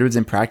standards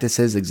and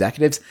practices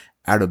executives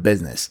out of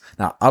business.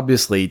 Now,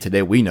 obviously,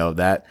 today we know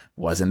that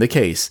wasn't the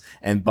case.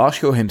 And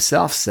Boschko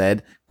himself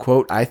said,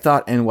 quote, "I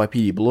thought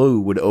NYPD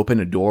Blue would open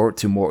a door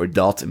to more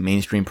adult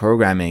mainstream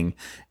programming.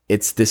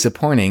 It's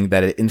disappointing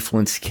that it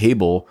influenced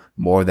cable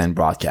more than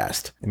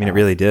broadcast." I mean, it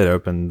really did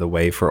open the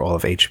way for all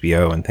of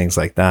HBO and things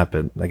like that,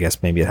 but I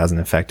guess maybe it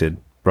hasn't affected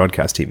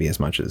broadcast TV as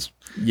much as...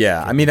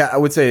 Yeah, I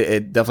would say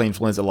it definitely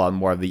influenced a lot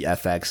more of the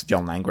FX,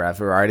 John Landgraf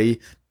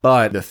variety.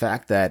 But the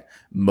fact that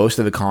most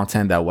of the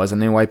content that was on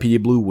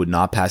NYPD Blue would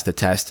not pass the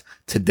test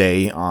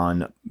today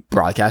on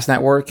broadcast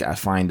network, I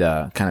find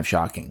kind of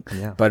shocking.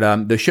 Yeah.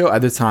 But the show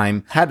at the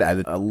time had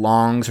a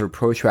long sort of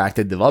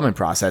protracted development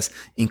process,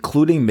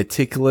 including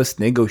meticulous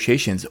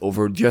negotiations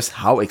over just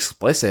how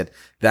explicit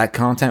that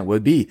content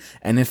would be.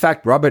 And in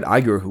fact, Robert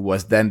Iger, who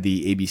was then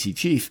the ABC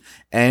chief,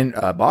 and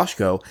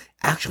Boschko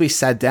actually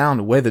sat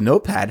down with a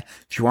notepad,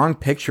 drawing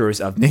pictures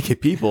of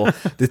naked people,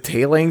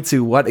 detailing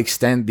to what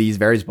extent these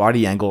various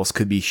body angles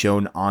could be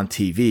shown on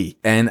TV.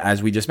 And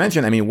as we just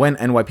mentioned, when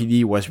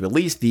NYPD was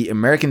released, the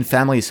American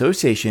Family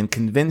Association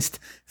convinced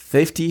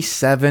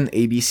 57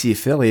 ABC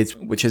affiliates,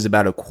 which is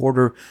about a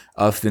quarter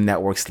of the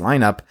network's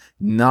lineup,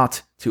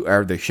 not to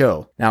air the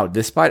show. Now,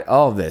 despite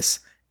all of this,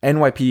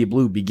 NYPD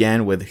Blue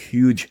began with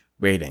huge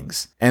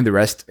ratings, and the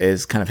rest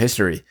is kind of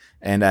history.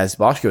 And as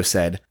Boschko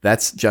said,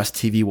 that's just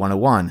TV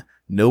 101.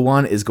 No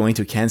one is going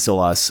to cancel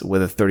us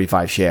with a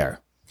 35 share.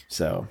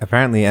 So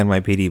apparently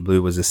NYPD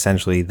Blue was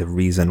essentially the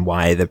reason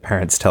why the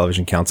Parents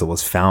Television Council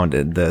was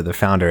founded. The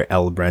founder,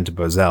 L. Brent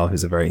Bozell,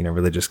 who's a very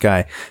religious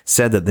guy,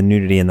 said that the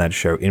nudity in that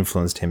show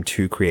influenced him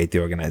to create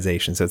the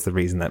organization. So it's the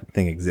reason that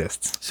thing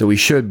exists. So we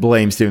should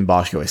blame Stephen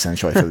Boschko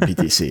essentially for the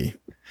PTC.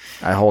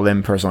 I hold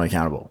him personally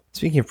accountable.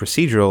 Speaking of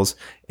procedurals,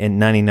 in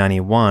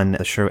 1991,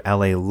 the show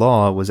LA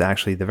Law was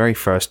actually the very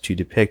first to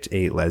depict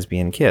a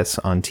lesbian kiss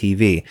on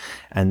TV.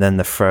 And then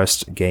the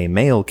first gay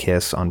male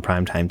kiss on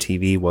primetime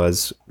TV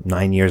was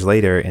 9 years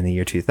later in the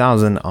year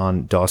 2000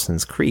 on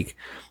Dawson's Creek,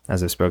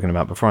 as I've spoken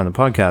about before on the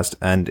podcast.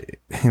 And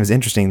it was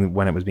interesting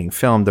when it was being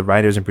filmed, the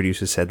writers and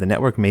producers said the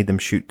network made them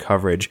shoot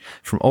coverage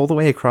from all the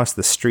way across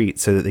the street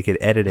so that they could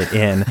edit it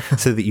in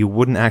so that you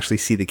wouldn't actually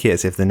see the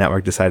kiss if the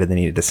network decided they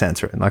needed to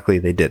censor it. And luckily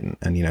they didn't.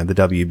 And, the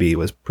WB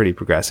was pretty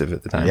progressive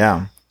at the time.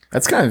 Yeah.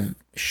 That's kind of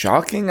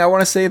shocking, I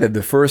want to say, that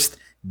the first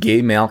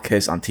gay male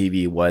kiss on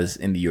TV was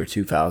in the year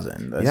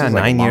 2000. Yeah,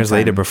 9 years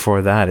later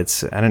before that.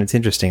 It's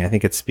interesting. I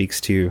think it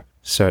speaks to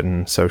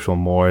certain social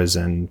mores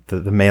and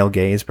the male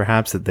gaze,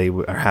 perhaps, that they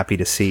are happy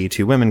to see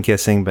two women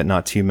kissing, but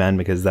not two men,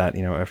 because that,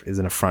 is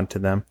an affront to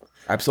them.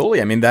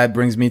 Absolutely. That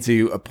brings me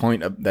to a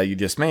point that you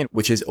just made,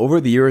 which is over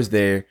the years,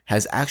 there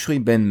has actually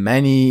been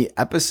many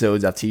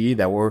episodes of TV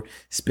that were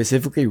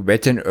specifically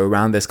written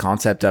around this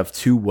concept of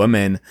two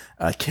women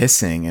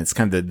kissing. It's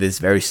kind of this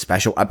very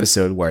special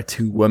episode where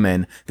two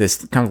women,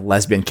 this kind of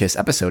lesbian kiss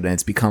episode, and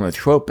it's become a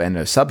trope and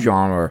a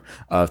subgenre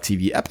of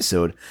TV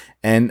episode.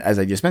 And as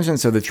I just mentioned,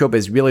 so the trope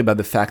is really about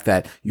the fact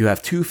that you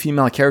have two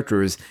female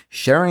characters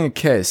sharing a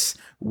kiss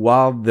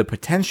while the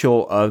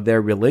potential of their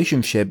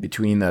relationship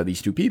between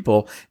these two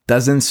people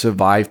doesn't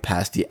survive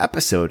past the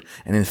episode.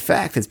 And in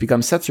fact, it's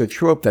become such a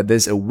trope that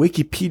there's a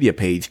Wikipedia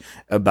page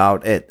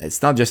about it.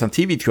 It's not just on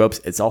TV tropes,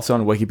 it's also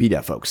on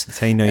Wikipedia, folks. That's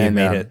how you know you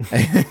made it.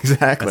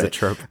 Exactly. As a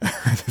trope.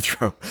 As a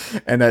trope.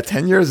 And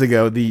 10 years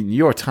ago, the New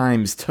York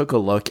Times took a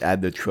look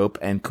at the trope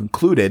and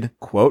concluded,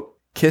 quote,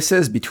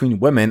 "Kisses between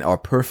women are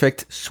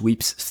perfect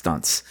sweeps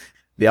stunts.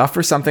 They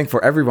offer something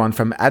for everyone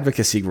from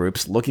advocacy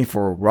groups looking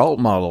for role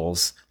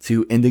models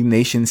to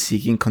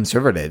indignation-seeking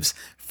conservatives,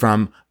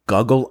 from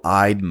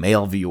goggle-eyed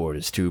male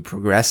viewers to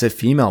progressive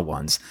female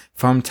ones,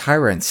 from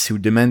tyrants who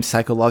demand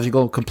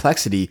psychological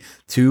complexity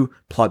to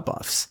plot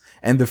buffs."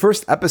 And the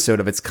first episode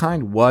of its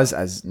kind was,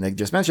 as Nick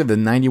just mentioned, the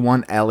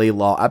 91 LA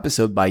Law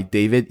episode by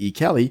David E.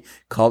 Kelly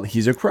called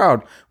He's a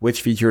Crowd,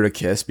 which featured a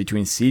kiss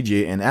between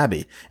CJ and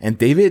Abby. And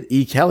David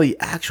E. Kelly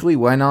actually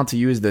went on to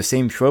use the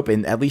same trope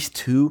in at least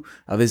 2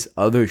 of his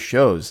other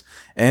shows.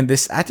 And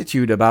this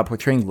attitude about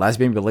portraying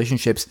lesbian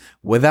relationships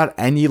without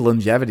any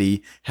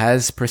longevity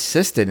has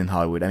persisted in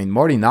Hollywood. I mean,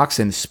 Marty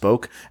Noxon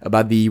spoke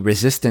about the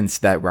resistance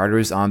that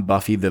writers on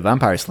Buffy the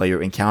Vampire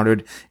Slayer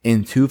encountered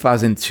in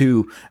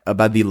 2002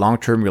 about the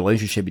long-term relationship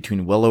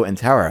between Willow and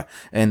Tara.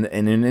 And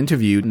in an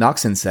interview,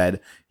 Noxon said,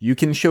 "You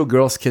can show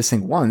girls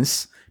kissing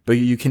once, but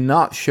you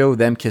cannot show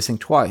them kissing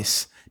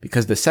twice,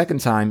 because the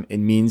second time it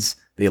means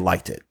they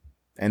liked it."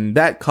 And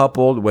that,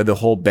 coupled with the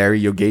whole Barry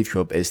Your Gay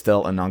trope, is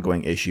still an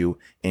ongoing issue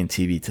in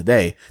TV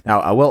today. Now,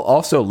 I will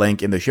also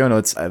link in the show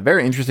notes a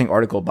very interesting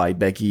article by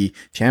Becky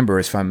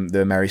Chambers from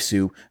the Mary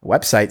Sue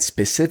website,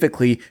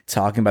 specifically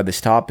talking about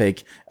this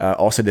topic,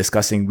 also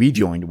discussing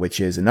Rejoined, which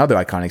is another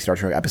iconic Star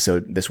Trek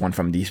episode, this one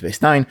from Deep Space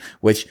Nine,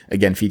 which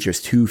again features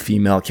 2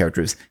 female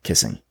characters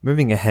kissing.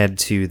 Moving ahead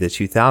to the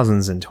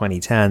 2000s and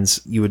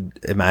 2010s, you would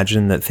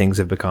imagine that things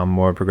have become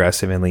more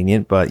progressive and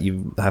lenient, but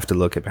you have to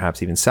look at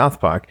perhaps even South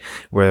Park,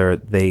 where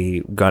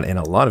they got in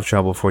a lot of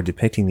trouble for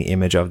depicting the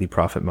image of the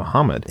Prophet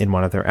Muhammad in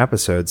one of their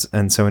episodes.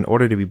 And so in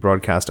order to be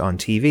broadcast on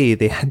TV,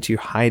 they had to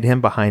hide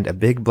him behind a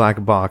big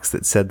black box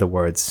that said the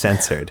words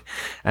censored,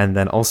 and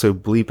then also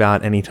bleep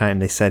out anytime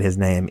they said his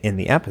name in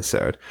the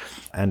episode.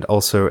 And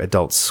also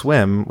Adult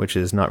Swim, which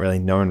is not really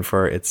known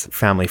for its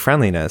family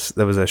friendliness.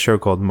 There was a show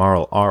called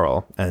Moral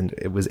Oral, and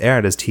it was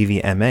aired as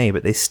TVMA,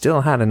 but they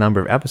still had a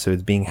number of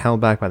episodes being held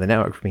back by the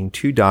network for being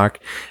too dark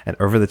and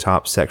over the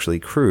top sexually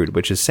crude,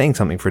 which is saying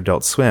something for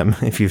Adult Swim.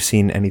 If you've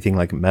seen anything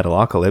like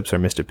Metalocalypse or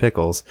Mr.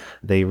 Pickles,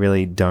 they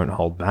really don't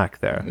hold back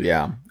there.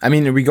 Yeah. I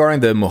mean, regarding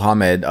the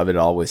Muhammad of it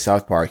all with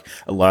South Park,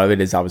 a lot of it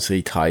is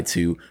obviously tied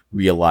to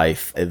real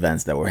life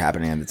events that were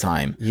happening at the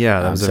time.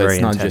 Yeah, that was a very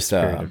intense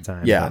period of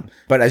time. Yeah.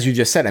 But as you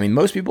just said, I mean,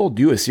 most people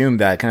do assume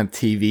that kind of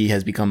TV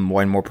has become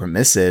more and more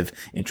permissive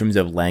in terms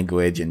of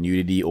language and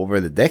nudity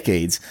over the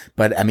decades.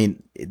 But I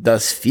mean, it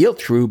does feel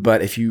true.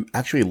 But if you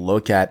actually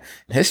look at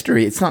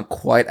history, it's not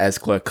quite as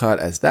clear cut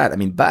as that. I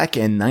mean, back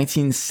in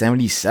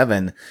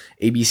 1977,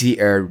 ABC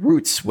aired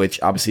Roots, which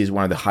obviously is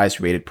one of the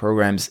highest rated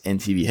programs in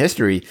TV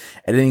history,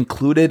 and it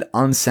included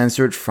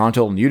uncensored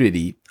frontal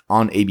nudity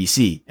on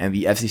ABC, and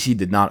the FCC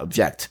did not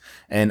object.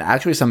 And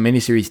actually some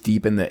miniseries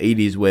deep in the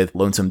 80s with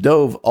Lonesome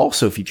Dove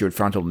also featured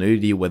frontal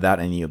nudity without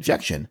any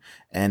objection.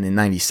 And in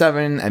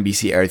 97,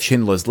 NBC aired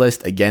Schindler's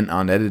List, again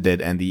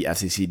unedited, and the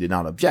FCC did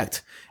not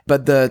object.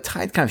 But the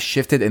tide kind of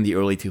shifted in the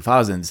early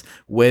 2000s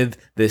with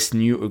this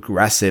new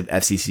aggressive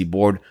FCC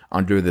board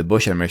under the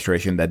Bush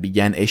administration that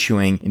began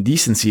issuing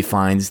indecency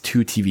fines to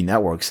TV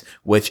networks,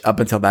 which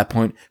up until that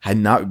point had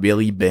not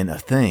really been a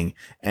thing.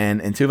 And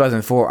in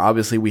 2004,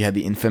 obviously we had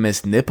the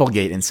infamous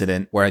Nipplegate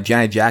incident where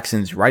Janet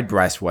Jackson's right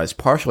breast was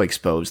partially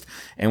exposed.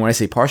 And when I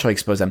say partially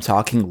exposed, I'm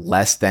talking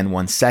less than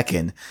 1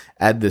 second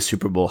at the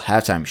Super Bowl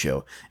halftime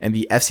show. And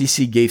the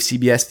FCC gave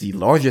CBS the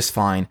largest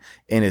fine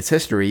in its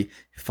history,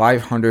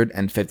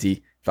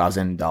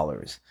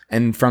 $550,000.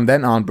 And from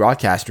then on,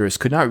 broadcasters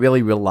could not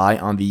really rely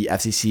on the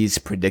FCC's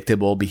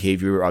predictable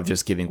behavior of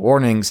just giving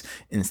warnings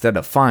instead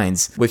of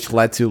fines, which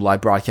led to live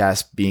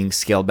broadcasts being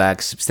scaled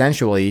back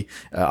substantially.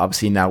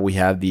 Obviously, now we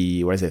have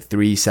the,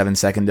 3-7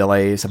 second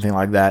delay, something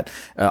like that,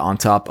 on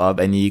top of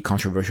any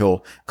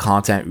controversial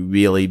content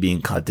really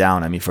being cut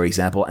down. I mean, for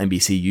example,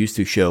 NBC used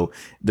to show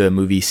the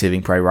movie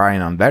Saving Private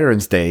Ryan on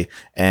Veterans Day,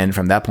 and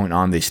from that point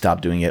on, they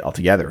stopped doing it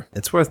altogether.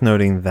 It's worth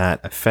noting that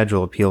a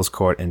federal appeals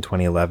court in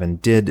 2011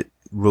 did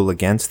rule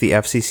against the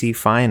FCC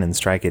fine and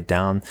strike it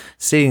down,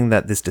 stating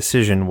that this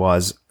decision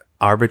was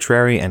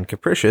arbitrary and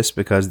capricious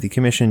because the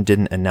commission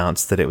didn't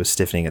announce that it was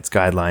stiffening its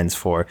guidelines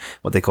for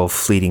what they call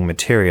fleeting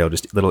material,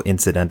 just little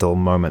incidental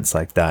moments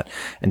like that,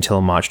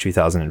 until March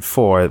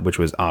 2004, which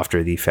was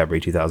after the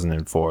February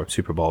 2004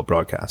 Super Bowl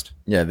broadcast.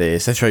 Yeah, they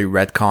essentially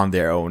retconned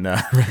their own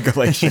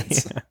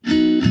regulations.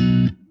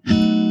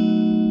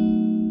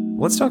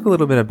 Let's talk a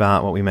little bit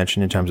about what we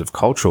mentioned in terms of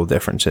cultural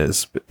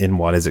differences in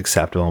what is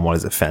acceptable and what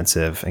is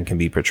offensive and can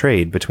be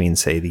portrayed between,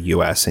 say, the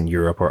US and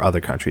Europe or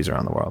other countries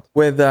around the world.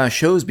 With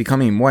shows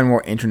becoming more and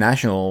more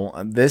international,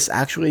 this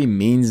actually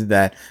means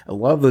that a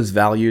lot of those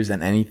values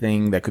and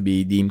anything that could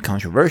be deemed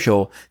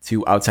controversial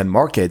to outside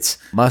markets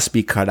must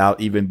be cut out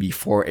even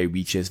before it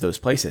reaches those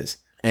places.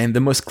 And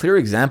the most clear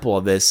example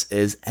of this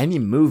is any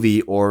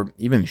movie or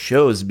even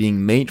shows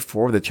being made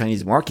for the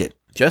Chinese market.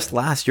 Just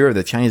last year,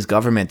 the Chinese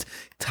government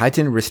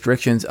tightened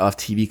restrictions of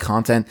TV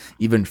content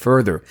even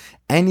further.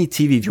 Any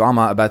TV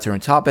drama about certain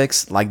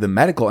topics, like the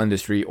medical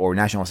industry or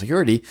national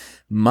security,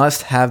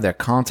 must have their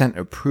content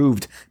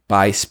approved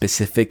by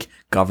specific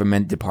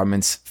government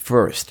departments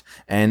first.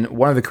 And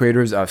one of the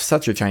creators of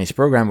such a Chinese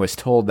program was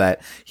told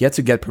that he had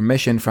to get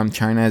permission from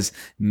China's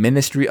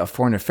Ministry of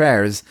Foreign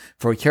Affairs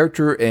for a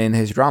character in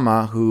his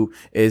drama who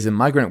is a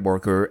migrant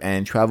worker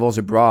and travels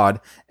abroad.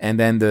 And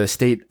then the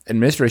State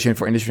Administration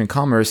for Industry and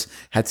Commerce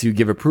had to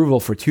give approval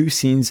for 2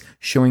 scenes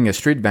showing a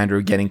street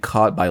vendor getting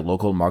caught by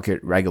local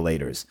market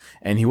regulators.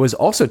 And he was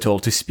also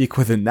told to speak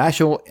with the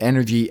National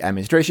Energy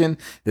Administration,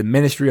 the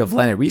Ministry of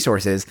Land and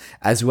Resources,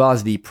 as well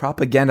as the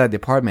Propaganda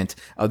Department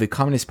of the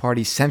Communist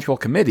Party's Central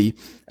Committee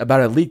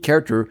about a lead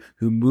character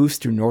who moves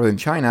to northern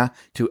China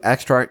to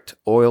extract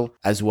oil,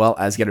 as well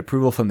as get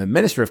approval from the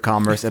Minister of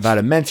Commerce about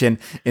a mention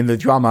in the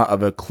drama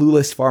of a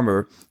clueless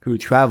farmer who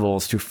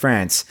travels to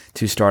France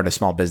to start a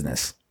small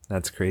business.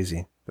 That's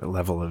crazy. The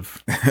level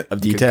of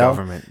detail.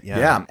 Government.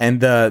 Yeah.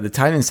 And the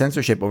tightened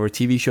censorship over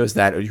TV shows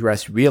that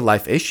address real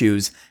life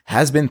issues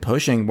has been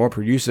pushing more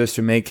producers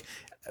to make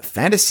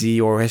fantasy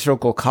or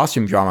historical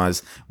costume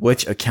dramas,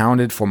 which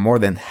accounted for more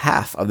than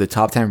half of the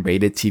top 10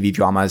 rated TV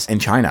dramas in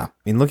China.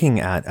 I mean, looking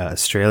at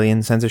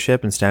Australian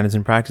censorship and standards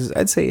and practice,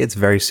 I'd say it's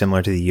very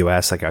similar to the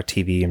US. Like our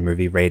TV and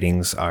movie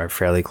ratings are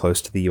fairly close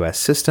to the US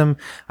system.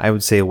 I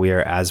would say we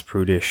are as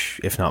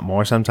prudish, if not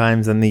more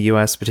sometimes, than the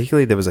US.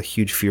 Particularly, there was a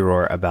huge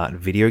furor about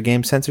video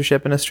game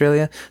censorship in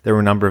Australia. There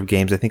were a number of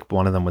games. I think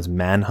one of them was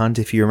Manhunt,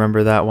 if you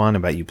remember that one,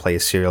 about you play a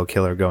serial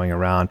killer going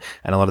around.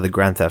 And a lot of the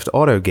Grand Theft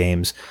Auto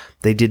games,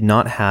 they did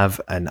not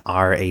have an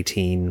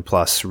R18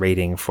 plus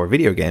rating for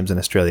video games in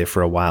Australia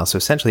for a while. So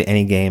essentially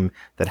any game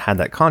that had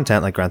that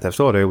content, like Grand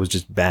Theft Auto, was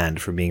just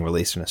banned from being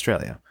released in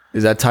Australia.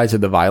 Is that tied to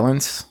the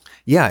violence?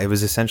 Yeah, it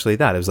was essentially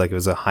that. It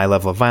was a high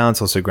level of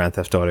violence. Also, Grand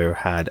Theft Auto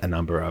had a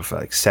number of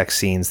like sex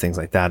scenes, things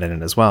like that in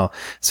it as well.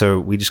 So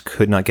we just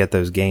could not get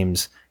those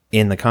games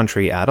in the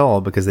country at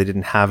all because they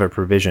didn't have a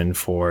provision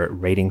for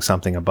rating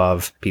something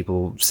above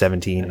people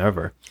 17 and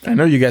over. I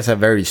know you guys have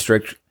very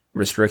strict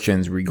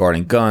restrictions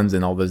regarding guns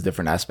and all those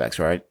different aspects,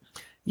 right?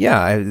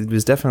 Yeah, it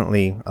was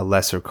definitely a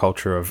lesser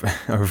culture of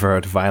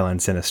overt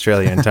violence in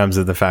Australia in terms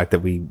of the fact that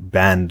we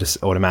banned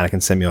automatic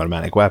and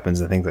semi-automatic weapons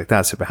and things like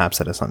that. So perhaps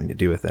that has something to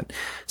do with it.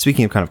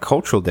 Speaking of kind of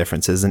cultural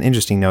differences, an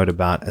interesting note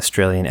about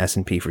Australian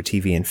S&P for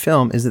TV and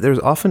film is that there's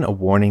often a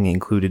warning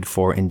included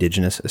for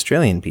Indigenous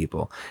Australian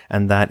people.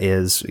 And that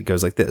is, it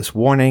goes like this.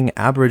 Warning,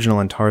 Aboriginal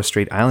and Torres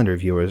Strait Islander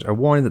viewers are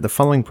warned that the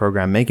following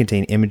program may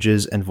contain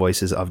images and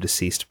voices of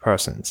deceased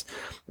persons.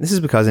 This is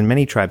because in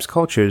many tribes'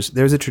 cultures,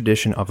 there's a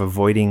tradition of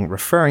avoiding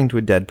referring to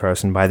a dead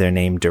person by their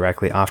name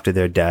directly after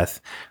their death,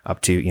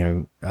 up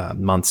to,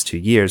 months to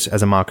years,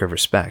 as a mark of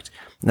respect.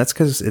 And that's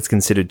because it's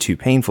considered too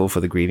painful for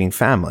the grieving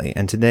family.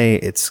 And today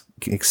it's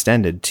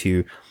extended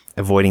to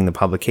avoiding the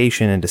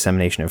publication and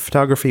dissemination of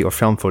photography or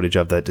film footage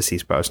of the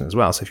deceased person as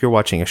well. So if you're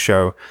watching a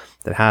show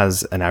that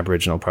has an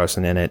Aboriginal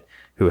person in it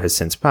who has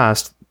since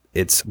passed,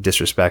 it's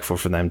disrespectful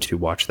for them to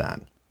watch that.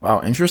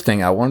 Wow,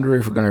 interesting. I wonder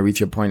if we're going to reach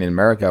a point in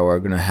America where we're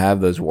going to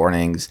have those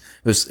warnings,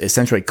 those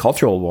essentially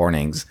cultural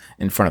warnings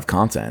in front of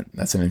content.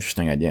 That's an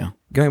interesting idea.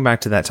 Going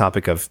back to that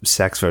topic of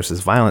sex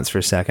versus violence for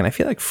a second, I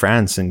feel like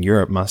France and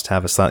Europe must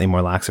have a slightly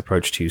more lax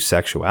approach to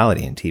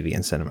sexuality in TV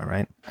and cinema,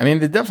 right? I mean,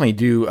 they definitely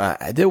do.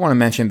 I did want to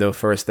mention, though,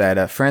 first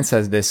that France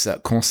has this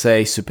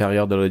Conseil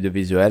Supérieur de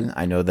l'Audiovisuel.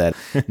 I know that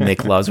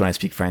Nick loves when I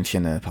speak French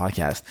in the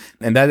podcast.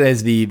 And that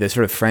is the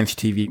sort of French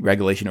TV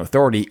regulation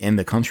authority in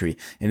the country.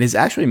 It is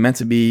actually meant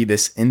to be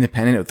this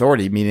independent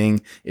authority,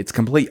 meaning it's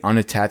completely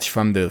unattached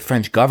from the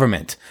French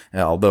government,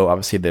 although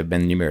obviously there have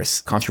been numerous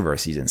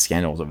controversies and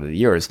scandals over the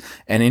years.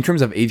 And in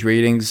terms of age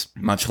ratings,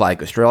 much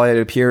like Australia,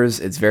 it appears,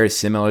 it's very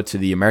similar to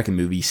the American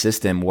movie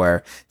system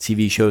where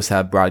TV shows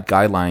have broad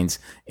guidelines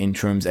in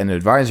terms and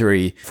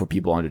advisory for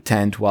people under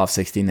 10, 12,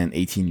 16, and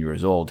 18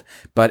 years old.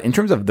 But in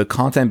terms of the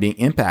content being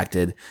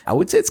impacted, I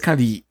would say it's kind of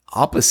the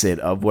opposite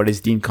of what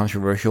is deemed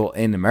controversial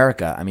in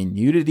America. I mean,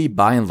 nudity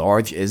by and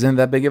large isn't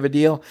that big of a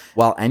deal,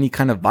 while any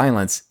kind of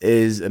violence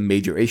is a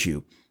major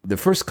issue. The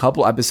first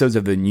couple episodes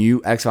of the new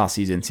X-Files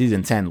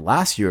season 10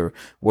 last year,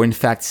 were in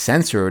fact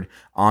censored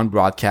on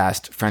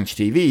broadcast French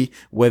TV,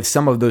 with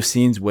some of those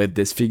scenes with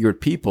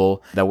disfigured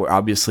people that were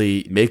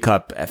obviously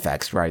makeup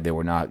effects, right? They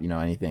were not,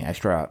 anything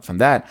extra from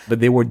that, but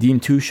they were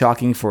deemed too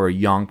shocking for a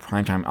young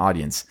primetime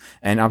audience.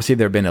 And obviously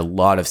there have been a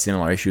lot of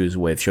similar issues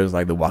with shows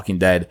like The Walking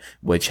Dead,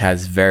 which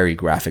has very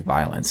graphic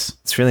violence.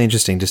 It's really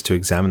interesting just to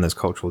examine those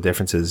cultural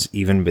differences,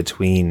 even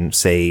between,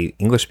 say,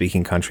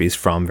 English-speaking countries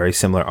from very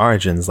similar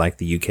origins like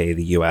the UK,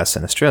 the US,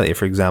 and Australia.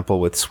 For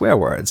example, with swear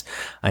words.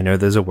 I know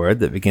there's a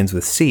word that begins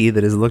with C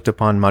that is looked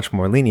upon much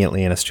more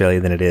leniently in Australia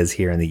than it is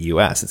here in the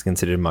US. It's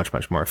considered much,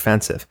 much more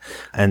offensive.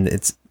 And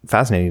it's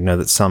fascinating to know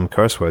that some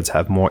curse words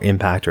have more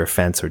impact or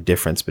offense or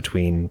difference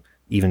between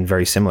even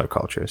very similar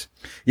cultures.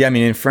 Yeah, I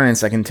mean, in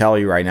France, I can tell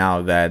you right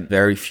now that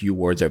very few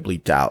words are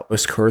bleeped out.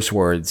 Those curse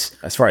words,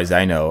 as far as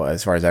I know,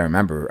 as far as I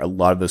remember, a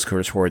lot of those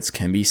curse words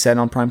can be said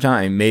on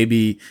primetime, and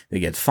maybe they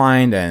get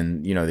fined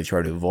and, they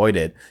try to avoid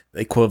it. The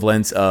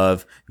equivalents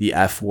of the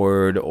F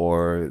word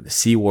or the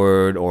C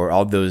word or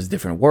all those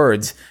different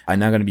words are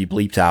not going to be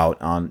bleeped out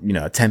on,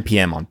 10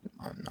 p.m. on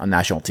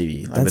national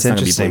TV. That's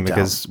interesting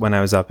because when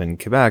I was up in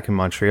Quebec and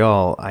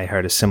Montreal, I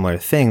heard a similar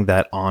thing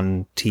that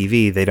on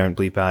TV, they don't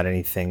bleep out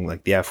anything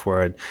like the F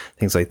word,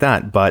 things like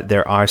that. But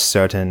there are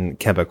certain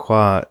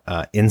Quebecois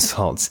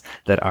insults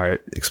that are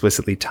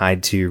explicitly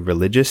tied to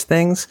religious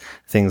things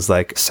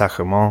like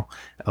sacrement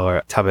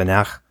or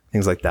tabernacle,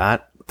 things like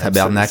that.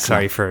 Tabernacle.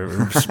 Sorry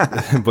for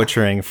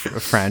butchering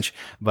French,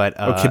 but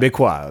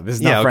Quebecois. This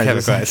is not French.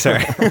 Quebecois.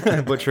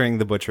 Sorry,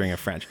 butchering of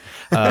French.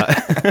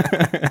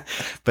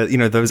 But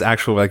those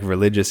actual like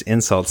religious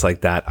insults like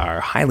that are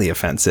highly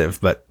offensive.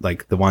 But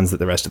like the ones that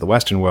the rest of the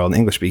Western world,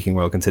 English-speaking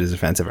world, considers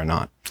offensive are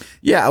not.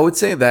 Yeah, I would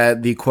say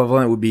that the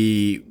equivalent would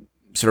be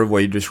sort of what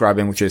you're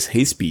describing, which is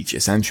hate speech,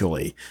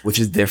 essentially, which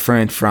is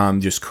different from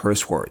just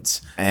curse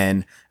words.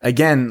 And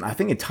again, I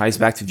think it ties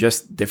back to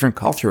just different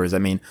cultures. I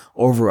mean,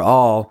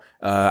 overall,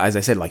 as I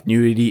said, like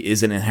nudity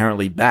isn't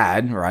inherently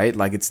bad, right?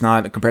 Like it's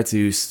not compared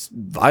to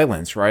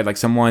violence, right? Like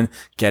someone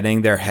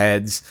getting their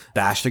heads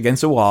bashed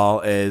against a wall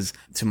is,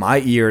 to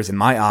my ears and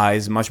my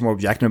eyes, much more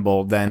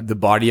objectionable than the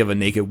body of a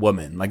naked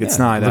woman. Like it's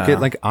not. Look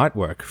at like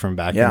artwork from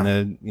back in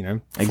the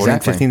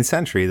 14th, 15th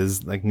century.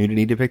 There's like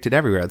nudity depicted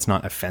everywhere. It's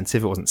not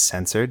offensive. It wasn't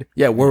censored.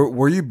 Yeah,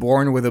 were you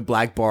born with a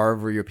black bar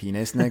over your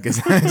penis, Nick? Is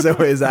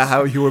that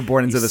how you were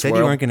born into this world?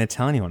 You weren't going to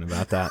tell anyone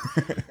about that.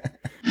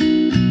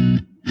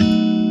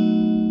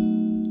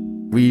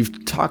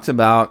 We've talked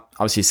about,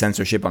 obviously,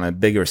 censorship on a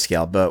bigger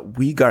scale, but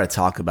we got to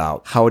talk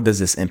about how does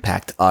this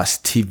impact us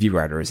TV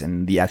writers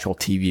and the actual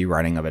TV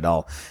writing of it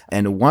all.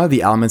 And one of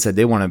the elements that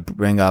they want to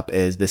bring up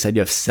is this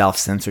idea of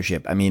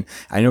self-censorship. I mean,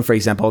 I know, for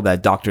example,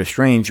 that Doctor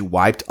Strange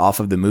wiped off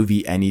of the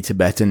movie any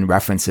Tibetan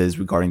references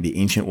regarding the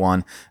Ancient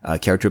One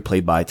character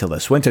played by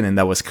Tilda Swinton, and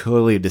that was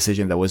clearly a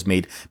decision that was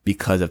made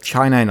because of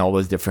China and all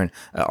those different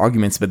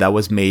arguments, but that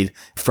was made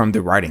from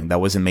the writing.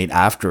 That wasn't made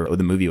after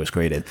the movie was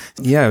created.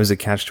 Yeah, it was a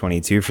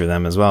catch-22 for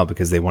them as well,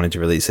 because they wanted to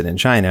release it in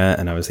China,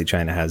 and obviously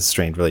China has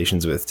strained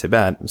relations with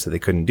Tibet, so they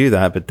couldn't do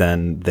that. But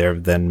then they're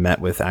met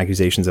with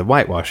accusations of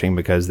whitewashing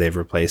because they've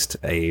replaced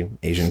a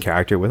Asian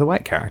character with a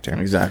white character.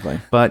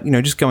 Exactly. But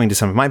just going to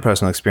some of my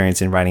personal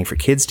experience in writing for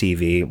kids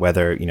TV,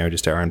 whether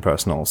just our own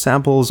personal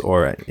samples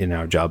or in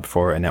our job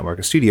for a network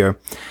or studio,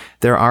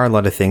 there are a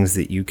lot of things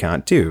that you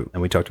can't do.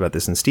 And we talked about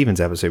this in Steven's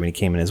episode when he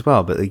came in as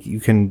well, but like you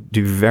can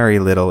do very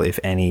little, if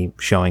any,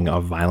 showing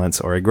of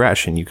violence or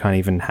aggression. You can't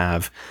even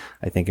have,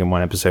 I think in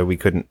one episode, we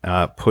couldn't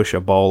push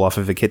a bowl off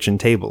of a kitchen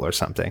table or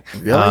something.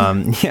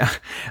 Really?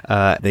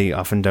 They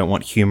often don't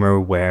want humor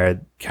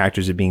where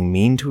characters are being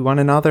mean to one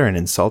another and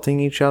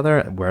insulting each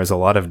other, whereas a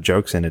lot of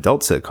jokes in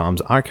adult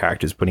sitcoms are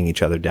characters putting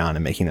each other down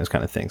and making those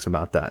kind of things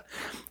about that.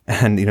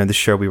 And, the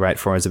show we write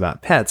for is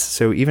about pets.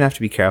 So you even have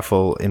to be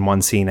careful. In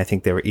one scene, I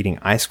think they were eating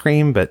ice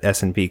cream, but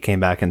S&P came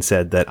back and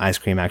said that ice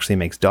cream actually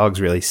makes dogs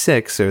really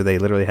sick. So they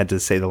literally had to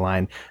say the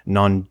line,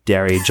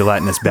 non-dairy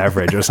gelatinous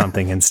beverage or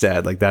something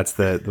instead. Like that's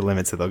the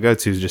limits that they'll go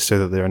to, just so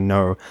that there are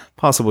no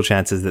possible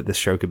chances that this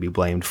show could be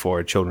blamed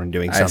for children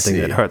doing something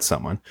that hurts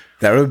someone.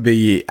 That would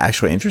be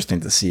actually interesting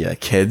to see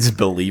kids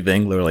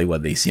believing literally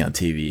what they see on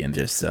TV and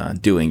just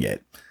doing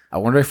it. I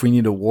wonder if we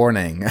need a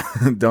warning.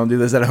 Don't do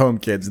this at home,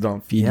 kids.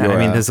 Don't feed your...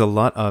 there's a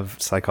lot of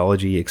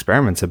psychology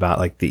experiments about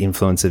like the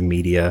influence of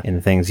media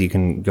and things. You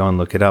can go and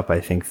look it up.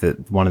 I think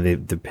that one of the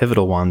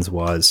pivotal ones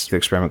was the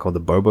experiment called the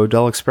Bobo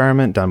doll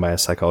experiment, done by a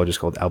psychologist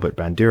called Albert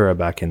Bandura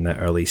back in the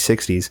early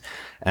 60s.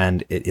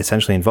 And it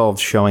essentially involved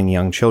showing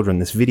young children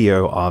this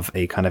video of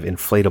a kind of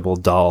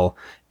inflatable doll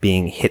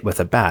being hit with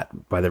a bat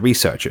by the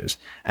researchers.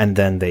 And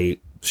then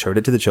they showed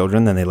it to the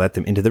children, then they let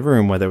them into the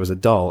room where there was a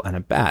doll and a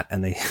bat,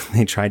 and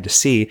they tried to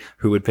see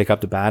who would pick up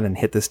the bat and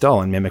hit this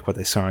doll and mimic what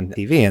they saw on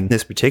TV. And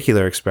this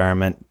particular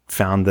experiment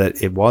found that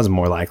it was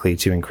more likely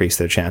to increase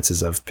their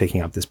chances of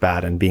picking up this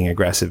bat and being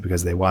aggressive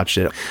because they watched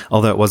it.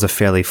 Although it was a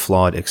fairly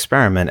flawed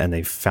experiment, and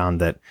they found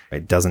that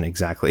it doesn't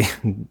exactly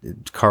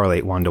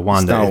correlate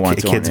one-to-one that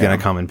a kid's going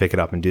to come and pick it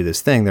up and do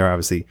this thing. There are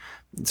obviously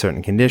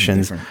certain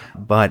conditions,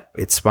 but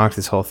it sparked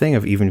this whole thing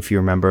of, even if you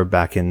remember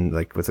back in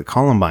like with the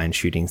Columbine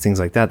shootings, things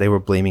like that, they were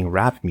blaming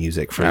rap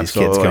music for these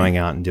kids going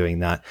out and doing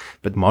that.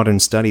 But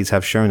modern studies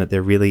have shown that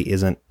there really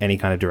isn't any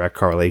kind of direct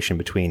correlation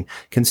between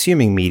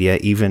consuming media,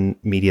 even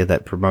media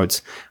that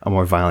promotes a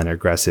more violent or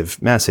aggressive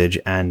message,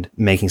 and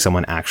making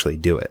someone actually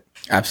do it.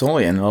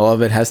 Absolutely. And a lot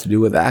of it has to do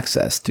with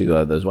access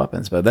to those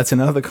weapons, but that's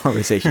another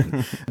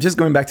conversation. Just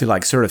going back to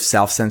like sort of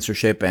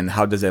self-censorship and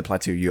how does it apply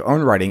to your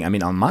own writing? I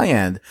mean, on my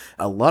end,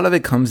 a lot of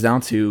it comes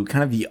down to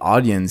kind of the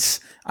audience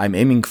I'm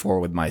aiming for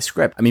with my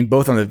script. I mean,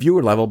 both on the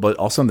viewer level, but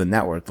also on the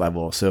network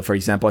level. So for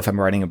example, if I'm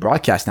writing a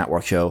broadcast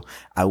network show,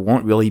 I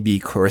won't really be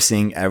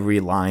cursing every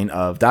line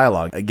of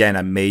dialogue. Again,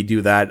 I may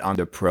do that on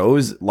the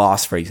pros.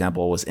 Lost, for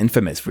example, was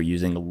infamous for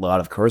using a lot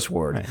of curse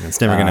word. Right.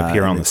 It's never going to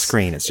appear on the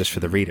screen. It's just for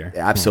the reader.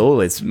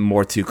 Absolutely. It's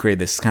more to create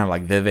this kind of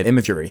like vivid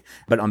imagery.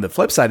 But on the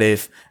flip side,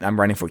 if I'm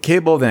writing for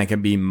cable, then it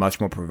can be much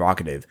more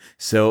provocative.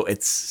 So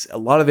it's a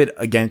lot of it,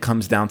 again,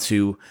 comes down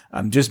to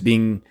just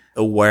being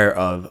aware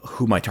of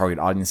who my target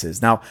audience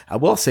is. Now, I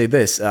will say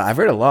this. I've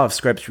read a lot of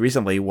scripts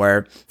recently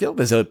where I feel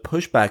there's a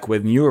pushback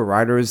with newer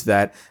writers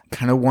that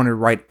kind of want to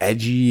write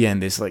edgy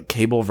and this like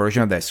cable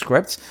version of their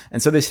scripts.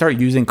 And so they start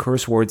using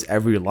curse words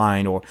every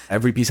line, or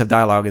every piece of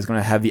dialogue is going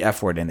to have the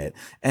F word in it.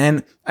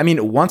 And I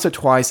mean, once or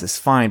twice is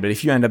fine, but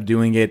if you end up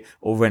doing it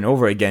over and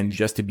over again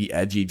just to be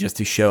edgy, just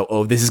to show,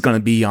 oh, this is going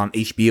to be on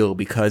HBO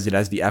because it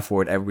has the F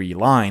word every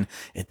line,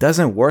 it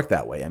doesn't work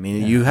that way. I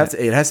mean,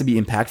 it has to be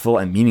impactful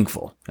and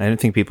meaningful. I don't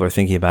think people are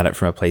thinking about it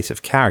from a place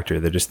of character.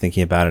 They're just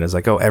thinking about it as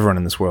like, oh, everyone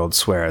in this world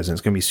swears and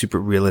it's going to be super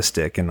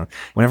realistic. And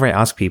whenever I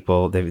ask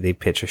people, they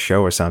pitch a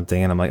show or something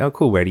and I'm like, oh,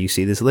 cool. Where do you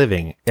see this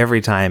living?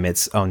 Every time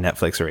it's, oh,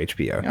 Netflix or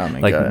HBO. Oh my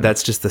like God.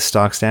 That's just the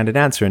stock standard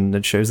answer. And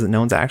it shows that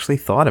no one's actually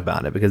thought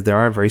about it, because there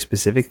are very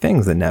specific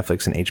things that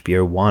Netflix and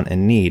HBO want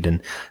and need.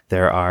 And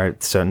there are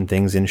certain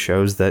things in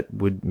shows that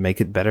would make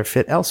it better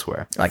fit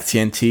elsewhere. Like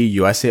TNT,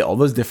 USA, all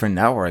those different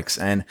networks.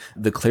 And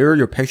the clearer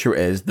your picture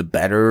is, the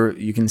better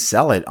you can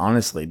sell it,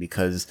 honestly,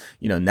 because,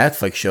 you know,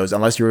 Netflix shows,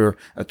 unless you're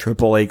a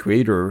AAA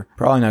creator,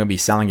 probably not going to be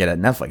selling it at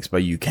Netflix,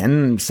 but you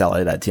can sell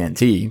it at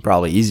TNT,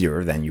 probably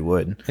easier than you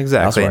would.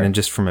 Exactly. elsewhere. And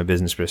just from a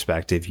business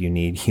perspective, you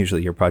need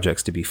usually your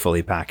projects to be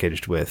fully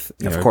packaged with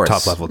Of course.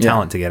 top level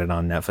talent to get it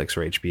on Netflix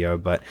or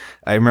HBO. But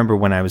I remember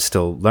when I was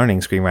still learning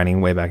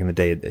screenwriting way back in the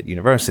day at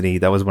university,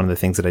 that was one of the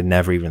things that I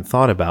never even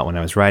thought about when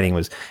I was writing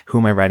was, who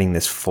am I writing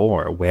this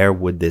for? Where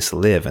would this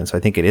live? And so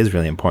I think it is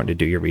really important to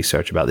do your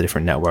research about the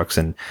different networks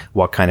and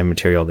what kind of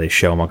material they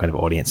show and what kind of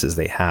audiences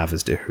they have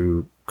as to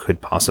who could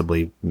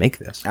possibly make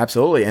this.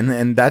 Absolutely.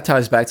 And that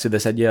ties back to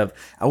this idea of,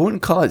 I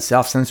wouldn't call it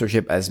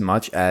self-censorship as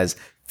much as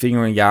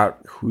figuring out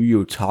who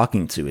you're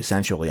talking to,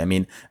 essentially. I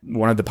mean,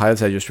 one of the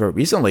pilots I just wrote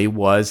recently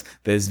was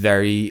this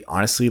very,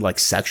 honestly, like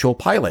sexual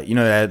pilot. You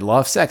know, it had a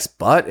lot of sex,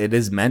 but it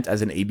is meant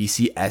as an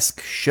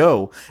ABC-esque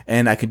show.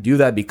 And I could do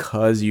that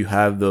because you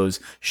have those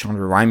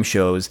Shonda Rhimes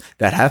shows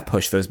that have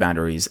pushed those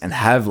boundaries and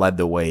have led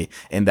the way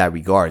in that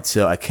regard.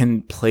 So I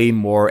can play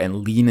more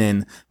and lean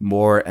in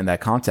more in that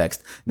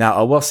context. Now,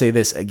 I will say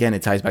this, again,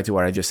 it ties back to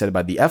what I just said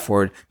about the F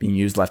word being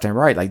used left and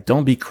right. Like,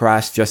 don't be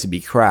crass just to be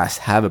crass.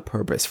 Have a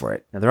purpose for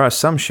it. Now, there are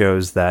some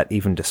shows that,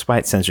 even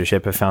despite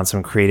censorship, have found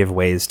some creative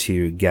ways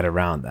to get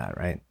around that,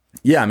 right?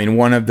 Yeah, I mean,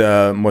 one of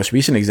the most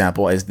recent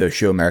example is the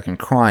show American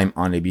Crime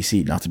on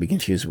ABC, not to be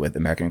confused with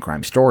American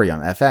Crime Story on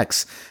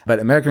FX. But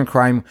American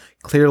Crime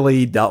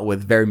clearly dealt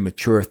with very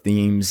mature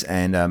themes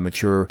and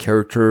mature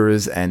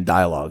characters and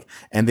dialogue.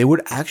 And they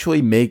would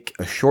actually make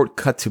a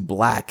shortcut to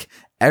black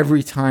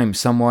every time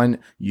someone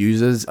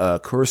uses a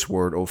curse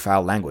word or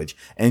foul language,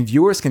 and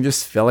viewers can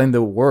just fill in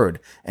the word.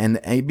 And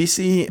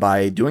ABC,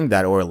 by doing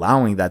that or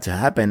allowing that to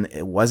happen,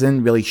 it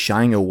wasn't really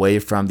shying away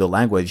from the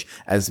language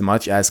as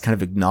much as kind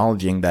of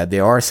acknowledging that they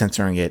are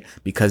censoring it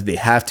because they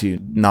have to,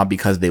 not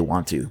because they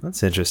want to.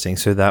 That's interesting.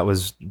 So that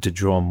was to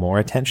draw more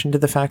attention to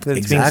the fact that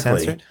it's being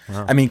censored?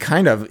 Wow. I mean,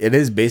 kind of. It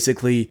is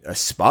basically a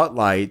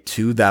spotlight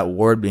to that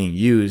word being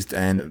used,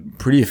 and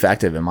pretty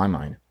effective in my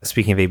mind.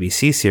 Speaking of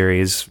ABC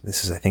series,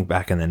 this is, I think,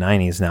 back in the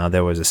 90s now,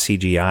 there was a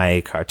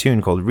CGI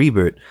cartoon called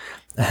Reboot,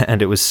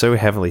 and it was so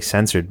heavily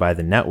censored by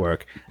the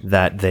network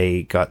that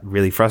they got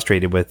really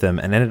frustrated with them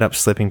and ended up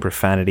slipping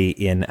profanity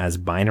in as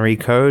binary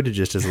code,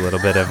 just as a little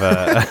bit of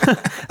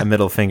a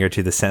middle finger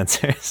to the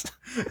censors.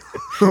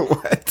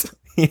 What?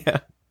 Yeah.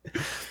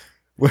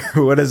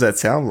 What does that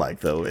sound like,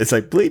 though? It's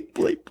like bleep,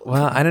 bleep.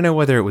 Well, I don't know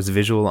whether it was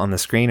visual on the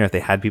screen or if they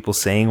had people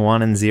saying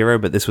 1 and 0,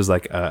 but this was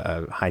like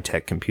a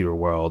high-tech computer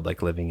world,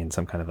 like living in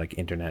some kind of like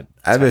internet.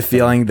 I have a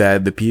feeling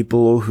that the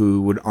people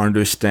who would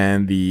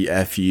understand the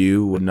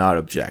FU would not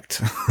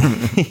object.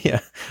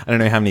 Yeah. I don't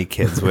know how many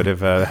kids would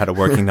have had a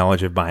working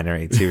knowledge of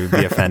binary to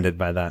be offended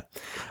by that.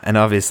 And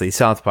obviously,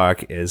 South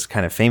Park is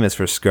kind of famous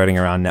for skirting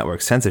around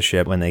network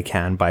censorship when they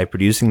can by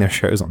producing their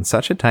shows on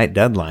such a tight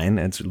deadline.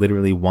 It's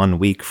literally 1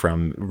 week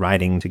from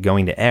writing to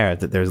going to air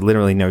that there's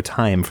literally no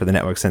time for the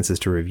network censors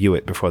to review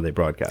it before they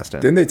broadcast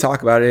it. Didn't they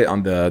talk about it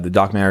on the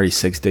documentary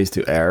 6 Days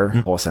to Air,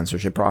 whole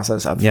censorship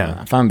process?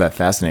 I found that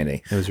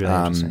fascinating. It was really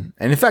interesting.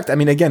 And in fact, I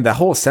mean, again, that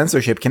whole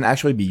censorship can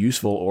actually be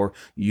useful or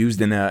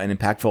used in an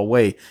impactful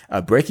way.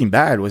 Breaking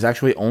Bad was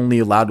actually only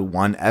allowed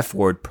 1 F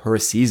word per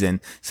season.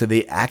 So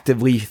they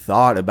actively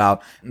thought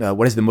about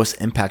what is the most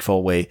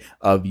impactful way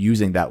of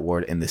using that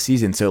word in the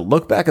season. So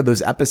look back at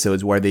those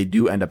episodes where they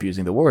do end up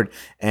using the word.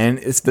 And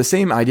it's the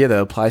same idea that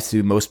applies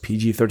to most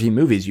PG-13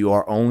 movies. You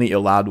are only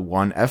allowed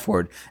 1 one F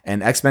word.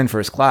 And X-Men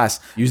First Class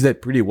used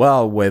it pretty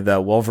well with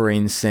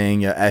Wolverine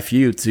saying F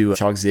you to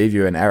Charles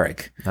Xavier and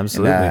Eric.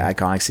 Absolutely. In that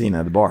iconic scene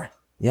at the bar.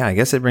 Yeah, I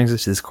guess it brings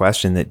us to this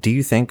question that do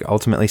you think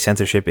ultimately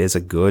censorship is a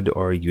good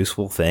or a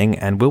useful thing?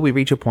 And will we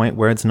reach a point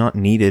where it's not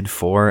needed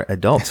for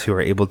adults who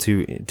are able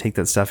to take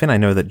that stuff in? I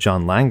know that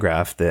John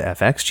Landgraf, the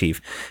FX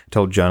chief,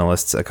 told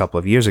journalists a couple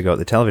of years ago at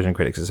the Television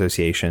Critics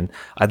Association,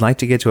 I'd like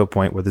to get to a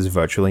point where there's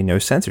virtually no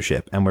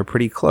censorship, and we're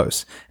pretty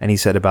close. And he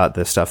said about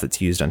the stuff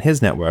that's used on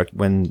his network,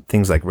 when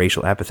things like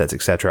racial epithets,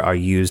 etc., are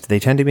used, they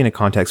tend to be in a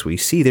context where you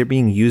see they're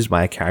being used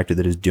by a character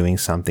that is doing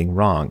something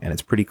wrong, and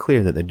it's pretty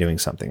clear that they're doing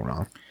something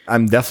wrong.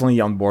 I'm definitely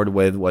on board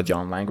with what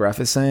John Landgraf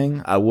is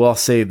saying. I will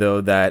say,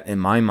 though, that in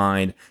my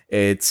mind,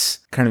 it's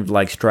kind of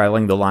like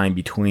straddling the line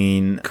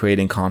between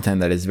creating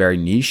content that is very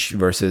niche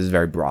versus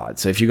very broad.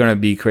 So if you're going to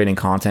be creating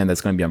content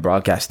that's going to be on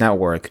broadcast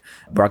network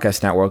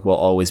will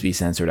always be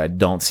censored. I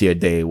don't see a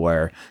day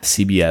where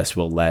CBS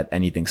will let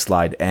anything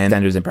slide, and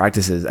standards and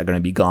practices are going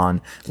to be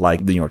gone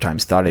like the New York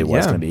Times thought it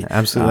was going to be.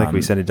 Absolutely. Like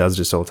we said, it does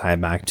just all tie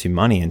back to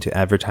money and to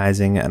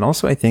advertising. And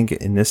also, I think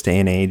in this day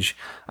and age,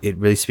 it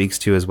really speaks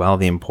to as well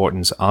the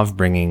importance of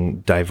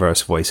bringing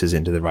diverse voices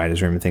into the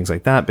writer's room and things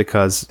like that,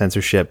 because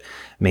censorship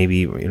may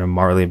be,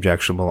 morally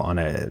objectionable on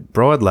a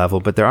broad level,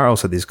 but there are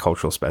also these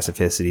cultural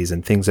specificities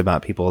and things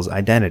about people's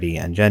identity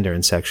and gender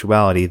and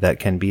sexuality that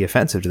can be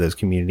offensive to those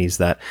communities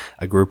that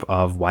a group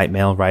of white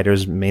male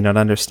writers may not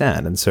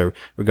understand. And so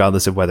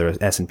regardless of whether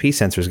an S&P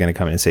censor is going to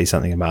come in and say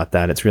something about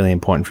that, it's really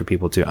important for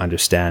people to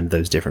understand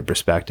those different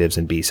perspectives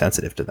and be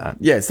sensitive to that.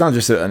 Yeah, it's not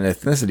just an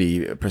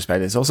ethnicity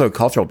perspective, it's also a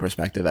cultural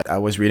perspective. I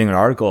was reading an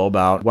article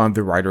about one of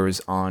the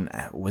writers on,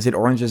 was it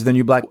Orange is the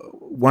New Black?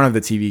 One of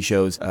the TV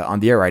shows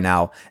on the air right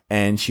now,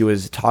 and she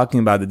was talking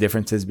about the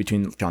differences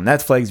between on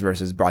Netflix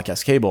versus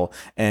broadcast cable,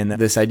 and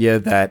this idea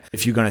that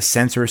if you're going to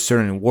censor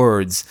certain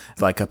words,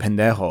 like a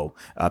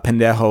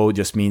pendejo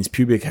just means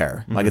pubic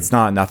hair. Mm-hmm. Like it's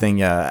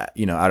nothing out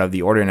of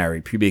the ordinary.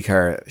 Pubic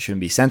hair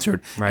shouldn't be censored,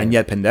 right. And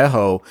yet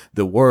pendejo,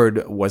 the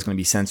word, was going to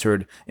be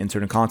censored in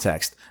certain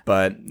context.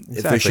 But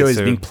if the show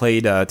is being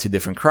played to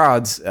different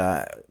crowds,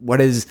 what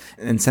is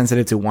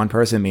insensitive to one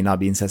person may not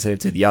be insensitive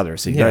to the other.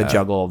 So you got to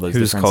juggle all those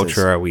Whose differences.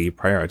 Culture are we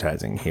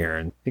prioritizing here?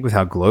 And I think with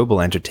how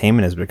global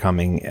entertainment is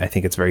becoming, I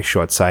think it's very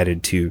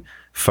short-sighted to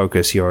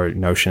focus your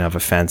notion of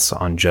offense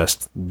on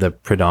just the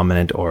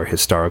predominant or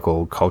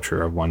historical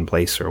culture of one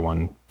place or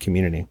one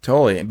community.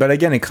 Totally. But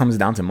again, it comes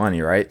down to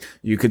money, right?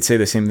 You could say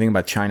the same thing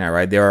about China,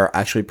 right? They are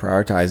actually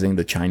prioritizing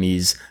the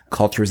Chinese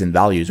cultures and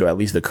values, or at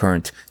least the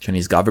current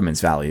Chinese government's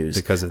values.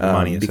 Because of the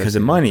money. Because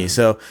of money.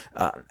 So,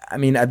 at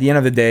the end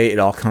of the day, it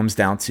all comes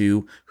down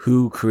to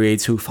who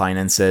creates, who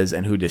finances,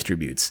 and who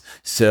distributes.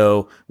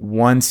 So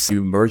once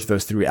you merge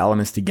those three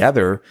elements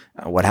together,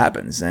 what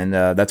happens? And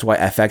that's why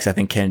FX, I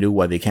think, can do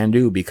what they can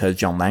do, because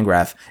John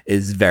Landgraf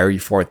is very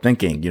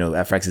forward-thinking.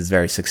 FX is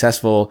very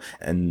successful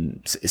and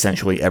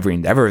essentially every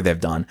endeavor they've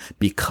done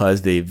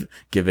because they've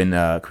given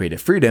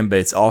creative freedom, but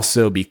it's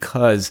also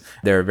because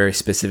they're a very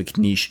specific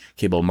niche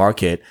cable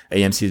market.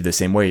 AMC is the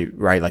same way,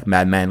 right? Like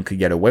Mad Men could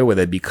get away with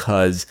it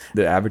because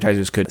the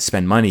advertisers could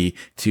spend money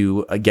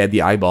to get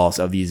the eyeballs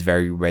of these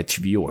very rich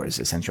viewers,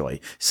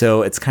 essentially.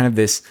 So it's kind of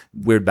this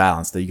weird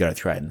balance that you got to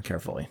tread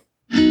carefully.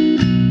 Do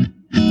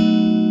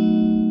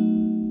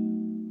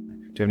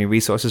you have any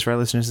resources for our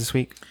listeners this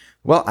week?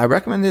 Well, I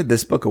recommended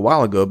this book a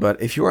while ago,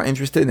 but if you are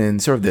interested in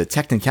sort of the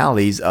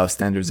technicalities of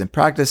standards and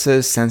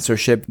practices,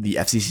 censorship, the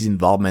FCC's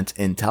involvement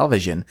in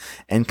television,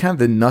 and kind of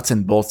the nuts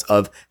and bolts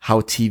of how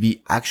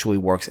TV actually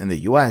works in the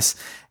US,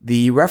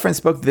 the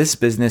reference book, This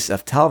Business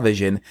of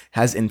Television,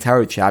 has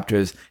entire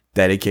chapters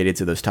dedicated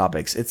to those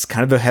topics. It's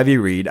kind of a heavy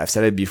read. I've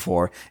said it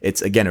before.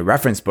 It's, again, a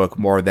reference book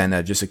more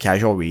than just a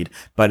casual read,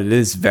 but it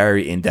is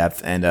very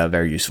in-depth and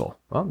very useful.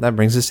 Well, that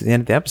brings us to the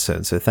end of the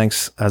episode. So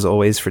thanks, as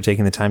always, for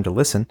taking the time to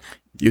listen.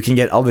 You can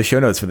get all the show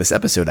notes for this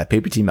episode at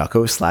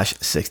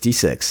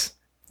paperteam.co/66.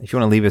 If you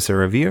want to leave us a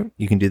review,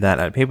 you can do that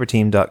at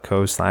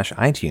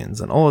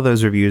paperteam.co/iTunes. And all of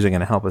those reviews are going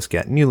to help us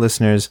get new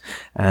listeners.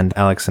 And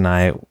Alex and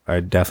I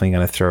are definitely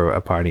going to throw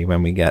a party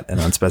when we get an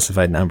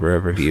unspecified number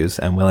of reviews.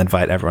 And we'll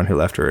invite everyone who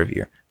left a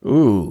review.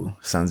 Ooh,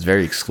 sounds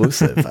very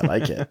exclusive. I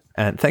like it.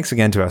 And thanks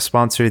again to our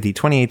sponsor, the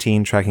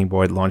 2018 Tracking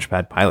Board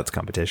Launchpad Pilots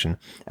Competition.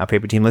 Our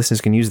Paper Team listeners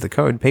can use the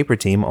code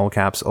PAPERTEAM, all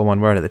caps, all one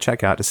word, at the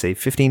checkout to save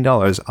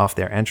 $15 off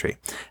their entry.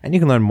 And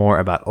you can learn more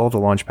about all the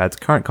Launchpad's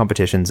current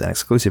competitions and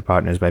exclusive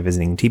partners by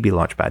visiting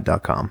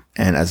tblaunchpad.com.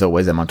 And as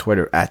always, I'm on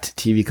Twitter at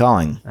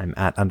TVCalling. I'm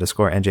at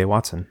 _NJ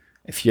Watson.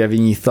 If you have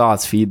any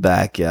thoughts,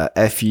 feedback,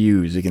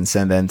 FUs, you can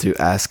send them to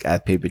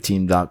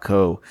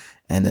ask@paperteam.co.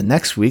 And then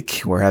next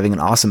week, we're having an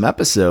awesome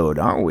episode,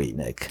 aren't we,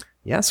 Nick?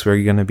 Yes,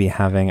 we're going to be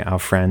having our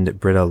friend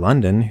Britta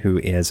London, who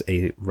is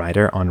a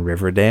writer on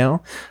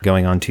Riverdale,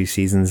 going on 2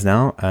 seasons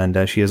now.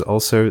 And she is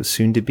also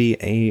soon to be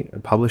a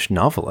published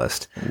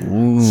novelist.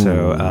 Ooh.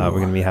 So we're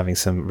going to be having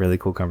some really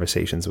cool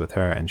conversations with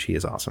her, and she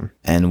is awesome.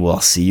 And we'll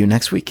see you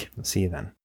next week. See you then.